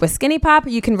partnership with Skinny Pop.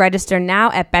 You can register now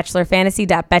at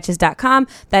bachelorfantasy.betches.com.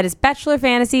 That is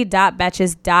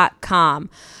bachelorfantasy.betches.com.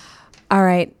 All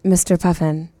right, Mr.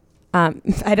 Puffin.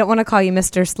 I don't want to call you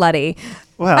Mr. Slutty.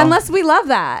 Well, unless we love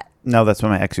that. No, that's what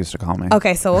my ex used to call me.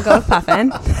 Okay, so we'll go with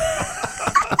Puffin.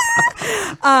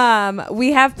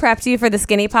 We have prepped you for the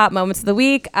Skinny Pop moments of the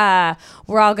week. We're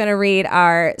all going to read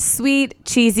our sweet,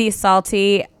 cheesy,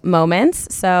 salty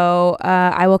moments. So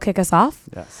I will kick us off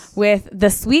with the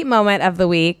sweet moment of the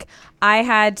week. I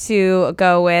had to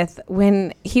go with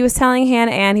when he was telling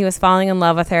Hannah Ann he was falling in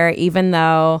love with her, even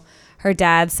though her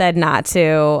dad said not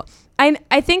to. I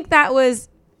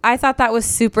thought that was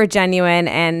super genuine.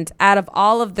 And out of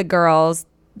all of the girls,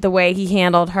 the way he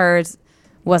handled hers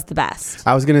was the best.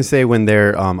 I was gonna say when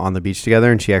they're on the beach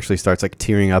together and she actually starts like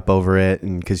tearing up over it,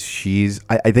 and because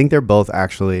I think they're both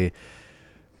actually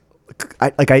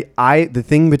the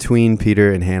thing between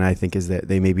Peter and Hannah I think is that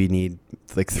they maybe need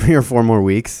like 3 or 4 more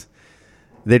weeks.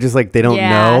 They're just like they don't know.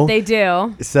 Yeah, they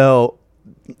do. So,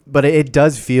 but it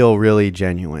does feel really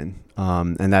genuine,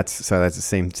 and that's the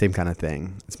same kind of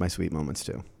thing. It's my sweet moments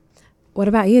too. What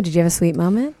about you? Did you have a sweet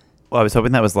moment? Well, I was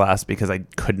hoping that was last because I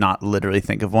could not literally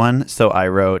think of one. So I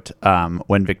wrote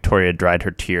when Victoria dried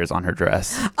her tears on her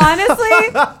dress. Honestly,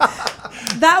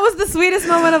 that was the sweetest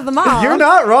moment of them all. You're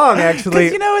not wrong,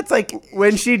 actually. You know, it's like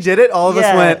when she did it, all of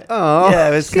us went, "Oh." Yeah,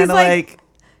 it was kind of like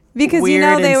because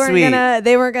weird they and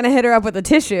weren't gonna hit her up with a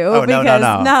tissue. Oh, because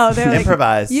no. They were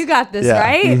improvise. Like, you got this, Yeah.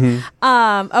 right?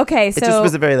 Mm-hmm. Okay, so it just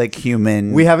was a very like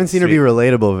human. We haven't seen her be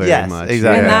relatable very Yes, much.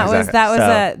 exactly. and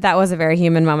Yeah, that was a very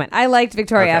human moment. I liked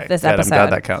Victoria Okay, this good. episode. I'm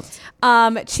glad that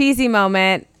counts. Cheesy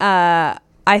moment.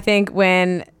 I think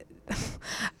when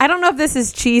I don't know if this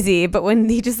is cheesy, but when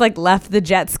he just like left the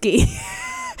jet ski,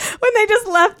 when they just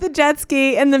left the jet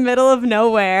ski in the middle of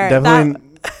nowhere, Definitely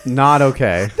not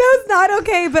okay. That was not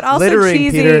okay, but also littering,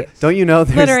 cheesy. Peter. Don't you know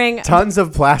there's Littering. tons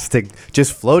of plastic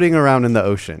just floating around in the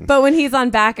ocean? But when he's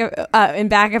in back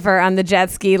of her on the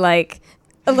jet ski, like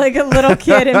a little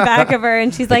kid in back of her,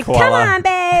 and she's like, koala. "Come on,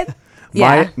 babe."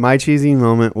 Yeah. My cheesy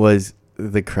moment was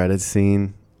the credits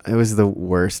scene. It was the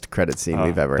worst credit scene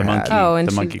we've ever the had. monkey, Oh, and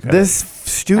the she- monkey credit. This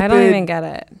stupid. I don't even get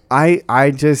it.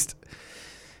 I just.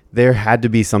 There had to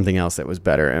be something else that was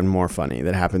better and more funny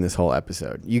that happened this whole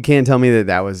episode. You can't tell me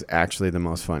that was actually the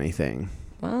most funny thing.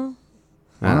 Well,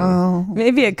 I don't know.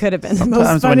 maybe it could have been the most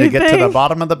Sometimes when funny you get thing. to the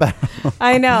bottom of the barrel,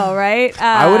 I know, right?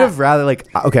 I would have rather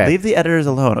okay. leave the editors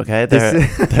alone. Okay,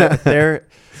 they're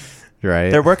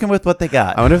Right. they're working with what they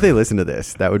got. I wonder if they listen to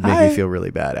this. That would make me feel really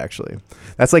bad, actually.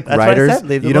 That's like That's what I writers. said,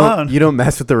 leave them you don't alone. you don't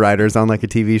mess with the writers on like a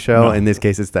TV show. No. In this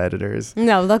case, it's the editors.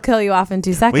 No, they'll kill you off in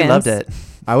 2 seconds. We loved it.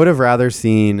 I would have rather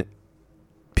seen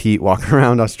Pete walk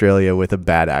around Australia with a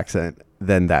bad accent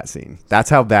than that scene. That's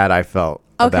how bad I felt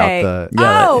Okay. about the.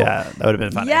 Oh! That would have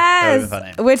been funny. Yes. That would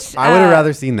have been funny. Which I would have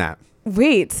rather seen that.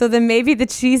 Wait, so then maybe the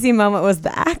cheesy moment was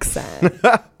the accent.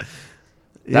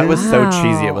 That was so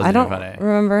cheesy. It Wow. wasn't I don't even funny.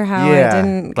 remember how Yeah. I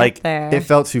didn't Like, get there. It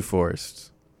felt too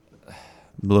forced.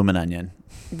 Bloomin' onion.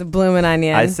 The bloomin'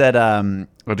 onion. I said, I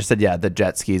just said, the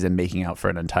jet skis and making out for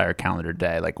an entire calendar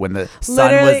day. Like when the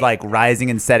sun Literally- was like rising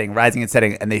and setting,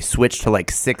 and they switched to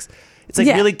like 6. It's like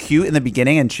really cute in the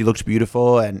beginning, and she looked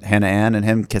beautiful, and Hannah Ann and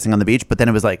him kissing on the beach. But then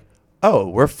it was like, oh,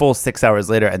 we're full 6 hours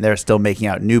later, and they're still making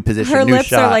out, new position, Her new lips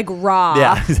shot. are like raw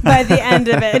by the end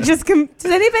of it. Does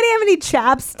anybody have any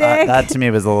chapstick? That to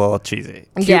me was a little cheesy.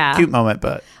 Cute moment,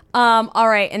 but All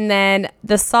right, and then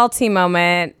the salty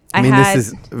moment. I mean, this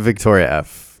is Victoria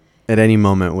F. At any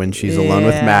moment when she's alone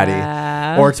with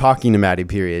Maddie or talking to Maddie,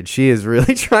 period. She is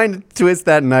really trying to twist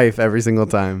that knife every single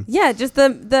time. Yeah, just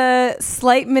the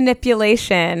slight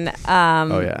manipulation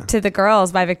to the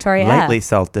girls by Victoria lightly F.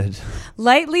 salted.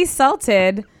 Lightly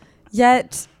salted,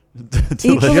 yet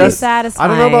equally Delicious. satisfying.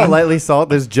 I don't know about lightly salt.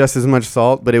 There's just as much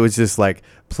salt, but it was just like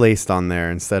placed on there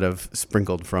instead of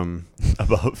sprinkled from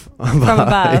above. from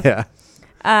above. Yeah.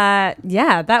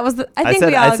 Yeah, that was. I think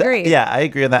we all agree. Yeah, I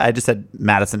agree on that. I just said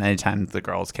Madison anytime the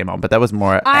girls came home, but that was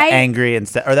more angry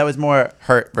instead, or that was more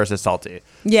hurt versus salty.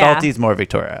 Yeah. Salty's more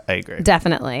Victoria. I agree.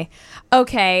 Definitely.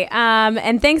 Okay.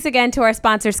 And thanks again to our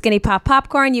sponsor, Skinny Pop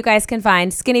Popcorn. You guys can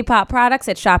find Skinny Pop products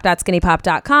at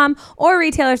shop.skinnypop.com or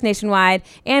retailers nationwide,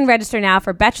 and register now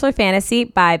for Bachelor Fantasy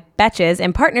by Betches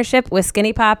in partnership with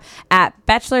Skinny Pop at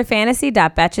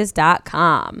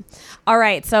bachelorfantasy.betches.com. All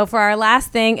right. So for our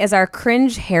last thing is our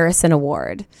Cringe Harrison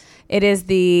Award. It is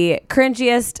the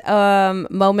cringiest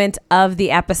moment of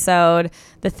the episode,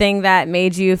 the thing that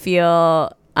made you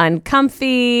feel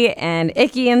uncomfy and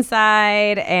icky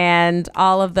inside, and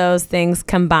all of those things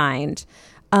combined.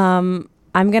 I'm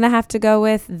gonna have to go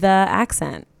with the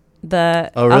accent,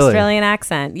 the Australian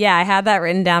accent. Yeah, I had that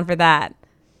written down for that.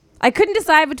 I couldn't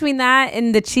decide between that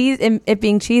and the cheese, and it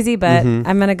being cheesy, but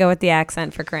I'm gonna go with the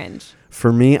accent for cringe.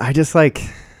 For me, I just like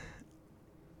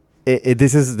it.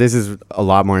 This is a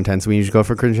lot more intense when you just go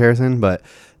for Cringe Harrison, but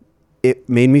it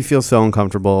made me feel so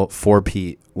uncomfortable for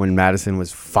Pete when Madison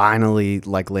was finally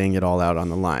like laying it all out on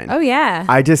the line. Oh yeah.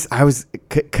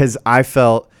 Because I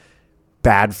felt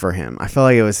bad for him. I felt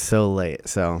like it was so late.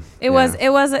 So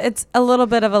it's a little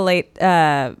bit of a late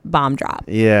bomb drop.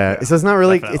 Yeah. So it's not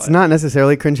really, Definitely. it's not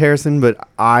necessarily Cringe Harrison, but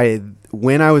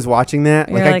when I was watching that,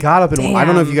 I got up and I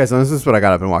don't know if you guys know this, but I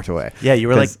got up and walked away. Yeah, you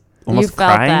were like almost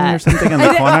felt crying that. or something in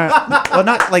the corner. Well,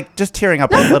 not like just tearing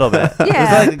up a little bit.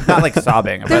 Yeah. It was not like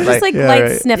sobbing. There was just like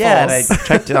light sniffles. Yeah, and I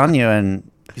checked it on you, and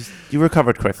you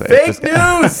recovered quickly. Fake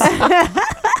news!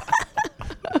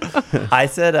 I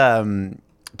said,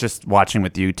 just watching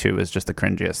with you two is just the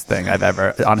cringiest thing I've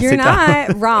ever honestly You're done.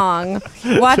 not wrong.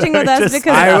 Watching with us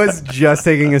because I was just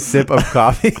taking a sip of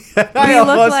coffee. I We look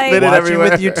almost like- spit it Watching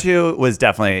everywhere. with you two was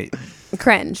definitely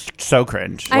cringe. so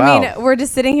cringe. I Wow. mean, we're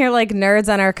just sitting here like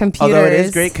nerds on our computers. Although it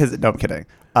is great because no, I'm kidding.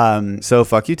 So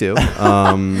fuck you too.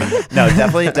 No,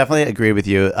 definitely agree with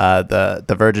you.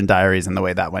 The Virgin Diaries and the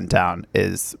way that went down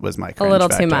was my A cringe little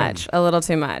factor. too much. A little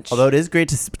too much. Although it is great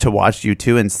to watch you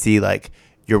two and see like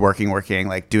you're working,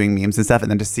 like doing memes and stuff, and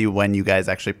then to see when you guys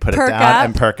actually put Perk it down up.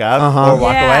 and perk up or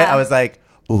walk Yeah. away. I was like,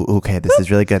 ooh, okay, this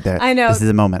is really good there. I know. This is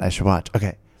a moment I should watch.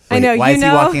 Okay. I know, Why you is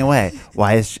know- he walking away?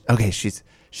 Why is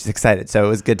she's excited. So it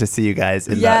was good to see you guys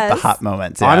in the Yes. hot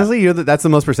moments. Yeah. Honestly, that's the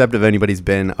most perceptive anybody's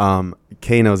been.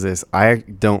 Kay knows this. I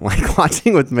don't like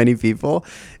watching with many people,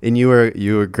 and you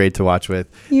were great to watch with.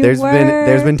 There's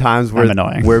been times where I'm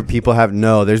annoying.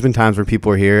 There's been times where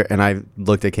people are here, and I've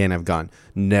looked at Kay and I've gone,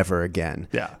 never again.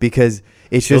 Yeah. Because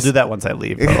it's You'll just do that once I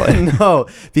leave. Probably. no,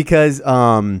 because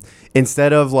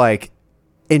instead of like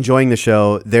enjoying the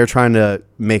show, they're trying to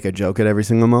make a joke at every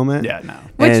single moment. Yeah, no.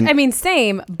 Which, And- I mean,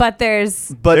 same, but there's...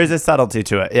 But there's a subtlety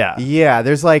to it. Yeah. Yeah,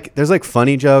 there's like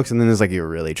funny jokes, and then there's like you're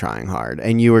really trying hard,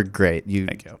 and you were great.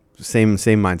 Thank you. Same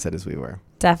mindset as we were.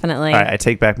 Definitely. All right, I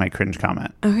take back my cringe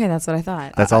comment. Okay, that's what I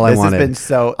thought. That's all I This has wanted. been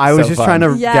so- I was so just fun.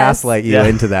 trying to Yes. gaslight you Yeah.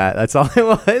 into that. That's all it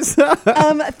was.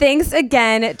 Thanks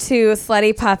again to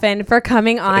Slutty Puffin for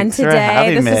coming on Thanks for today.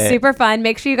 having This me. is super fun.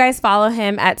 Make sure you guys follow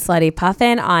him at Slutty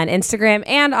Puffin on Instagram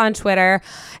and on Twitter.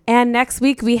 And next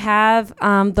week we have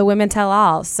the Women Tell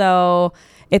All. So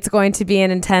it's going to be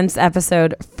an intense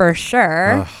episode for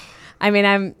sure. I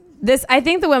mean, I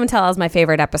think the Women Tell All is my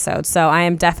favorite episode. So I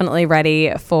am definitely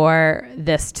ready for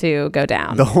this to go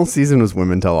down. The whole season was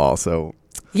Women Tell All, so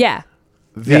Yeah.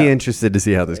 be Yeah. interested to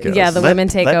see how this goes. Yeah, the women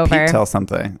take let over. Pete tell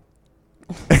something.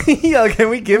 Yeah, can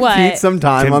we give What? Pete some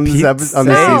time Can on this Pete episode, on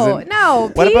this No, season?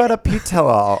 no. What Pete, about a Pete tell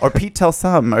all or Pete tell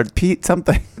some or Pete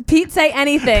something? Pete say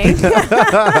anything.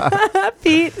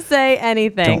 Pete say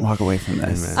anything. Don't walk away from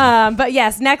this. But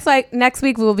yes, next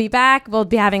week we'll be back. We'll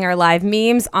be having our live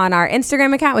memes on our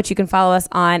Instagram account, which you can follow us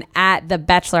on at The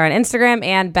Bachelor on Instagram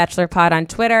and BachelorPod on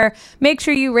Twitter. Make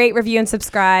sure you rate, review, and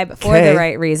subscribe for Okay. the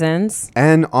right reasons.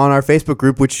 And on our Facebook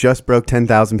group, which just broke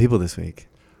 10,000 people this week.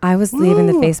 I was leaving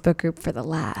the Facebook group for the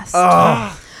last.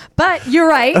 But you're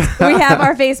right. We have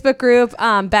our Facebook group,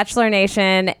 Bachelor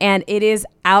Nation, and it is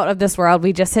out of this world.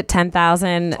 We just hit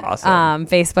 10,000 Awesome.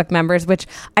 Facebook members, which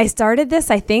I started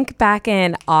this, I think, back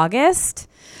in August.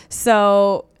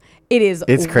 So it's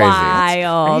It's crazy.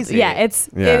 wild. It's crazy. Yeah, it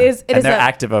Yeah. is. It And is they're a-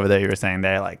 active over there. You were saying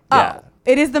they're like, oh, yeah.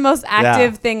 it is the most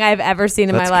active Yeah. thing I've ever seen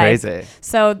in That's my life. crazy.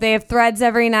 So they have threads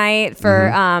every night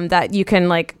for that you can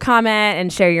like comment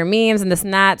and share your memes and this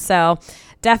and that. So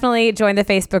definitely join the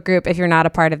Facebook group if you're not a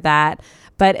part of that.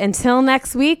 But until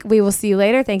next week, we will see you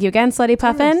later. Thank you again, Slutty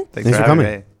Puffin. Thanks for having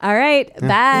coming. me. All right.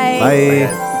 Bye.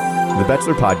 Bye. The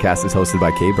Bachelor Podcast is hosted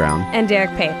by Kay Brown. And Derek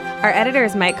Pape. Our editor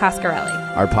is Mike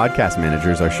Coscarelli. Our podcast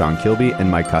managers are Sean Kilby and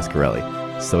Mike Coscarelli.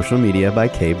 Social media by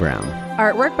Kay Brown.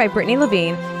 Artwork by Brittany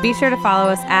Levine. Be sure to follow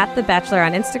us at The Bachelor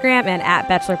on Instagram and at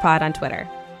BachelorPod on Twitter.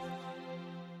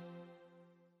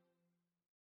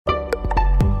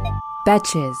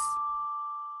 Betches.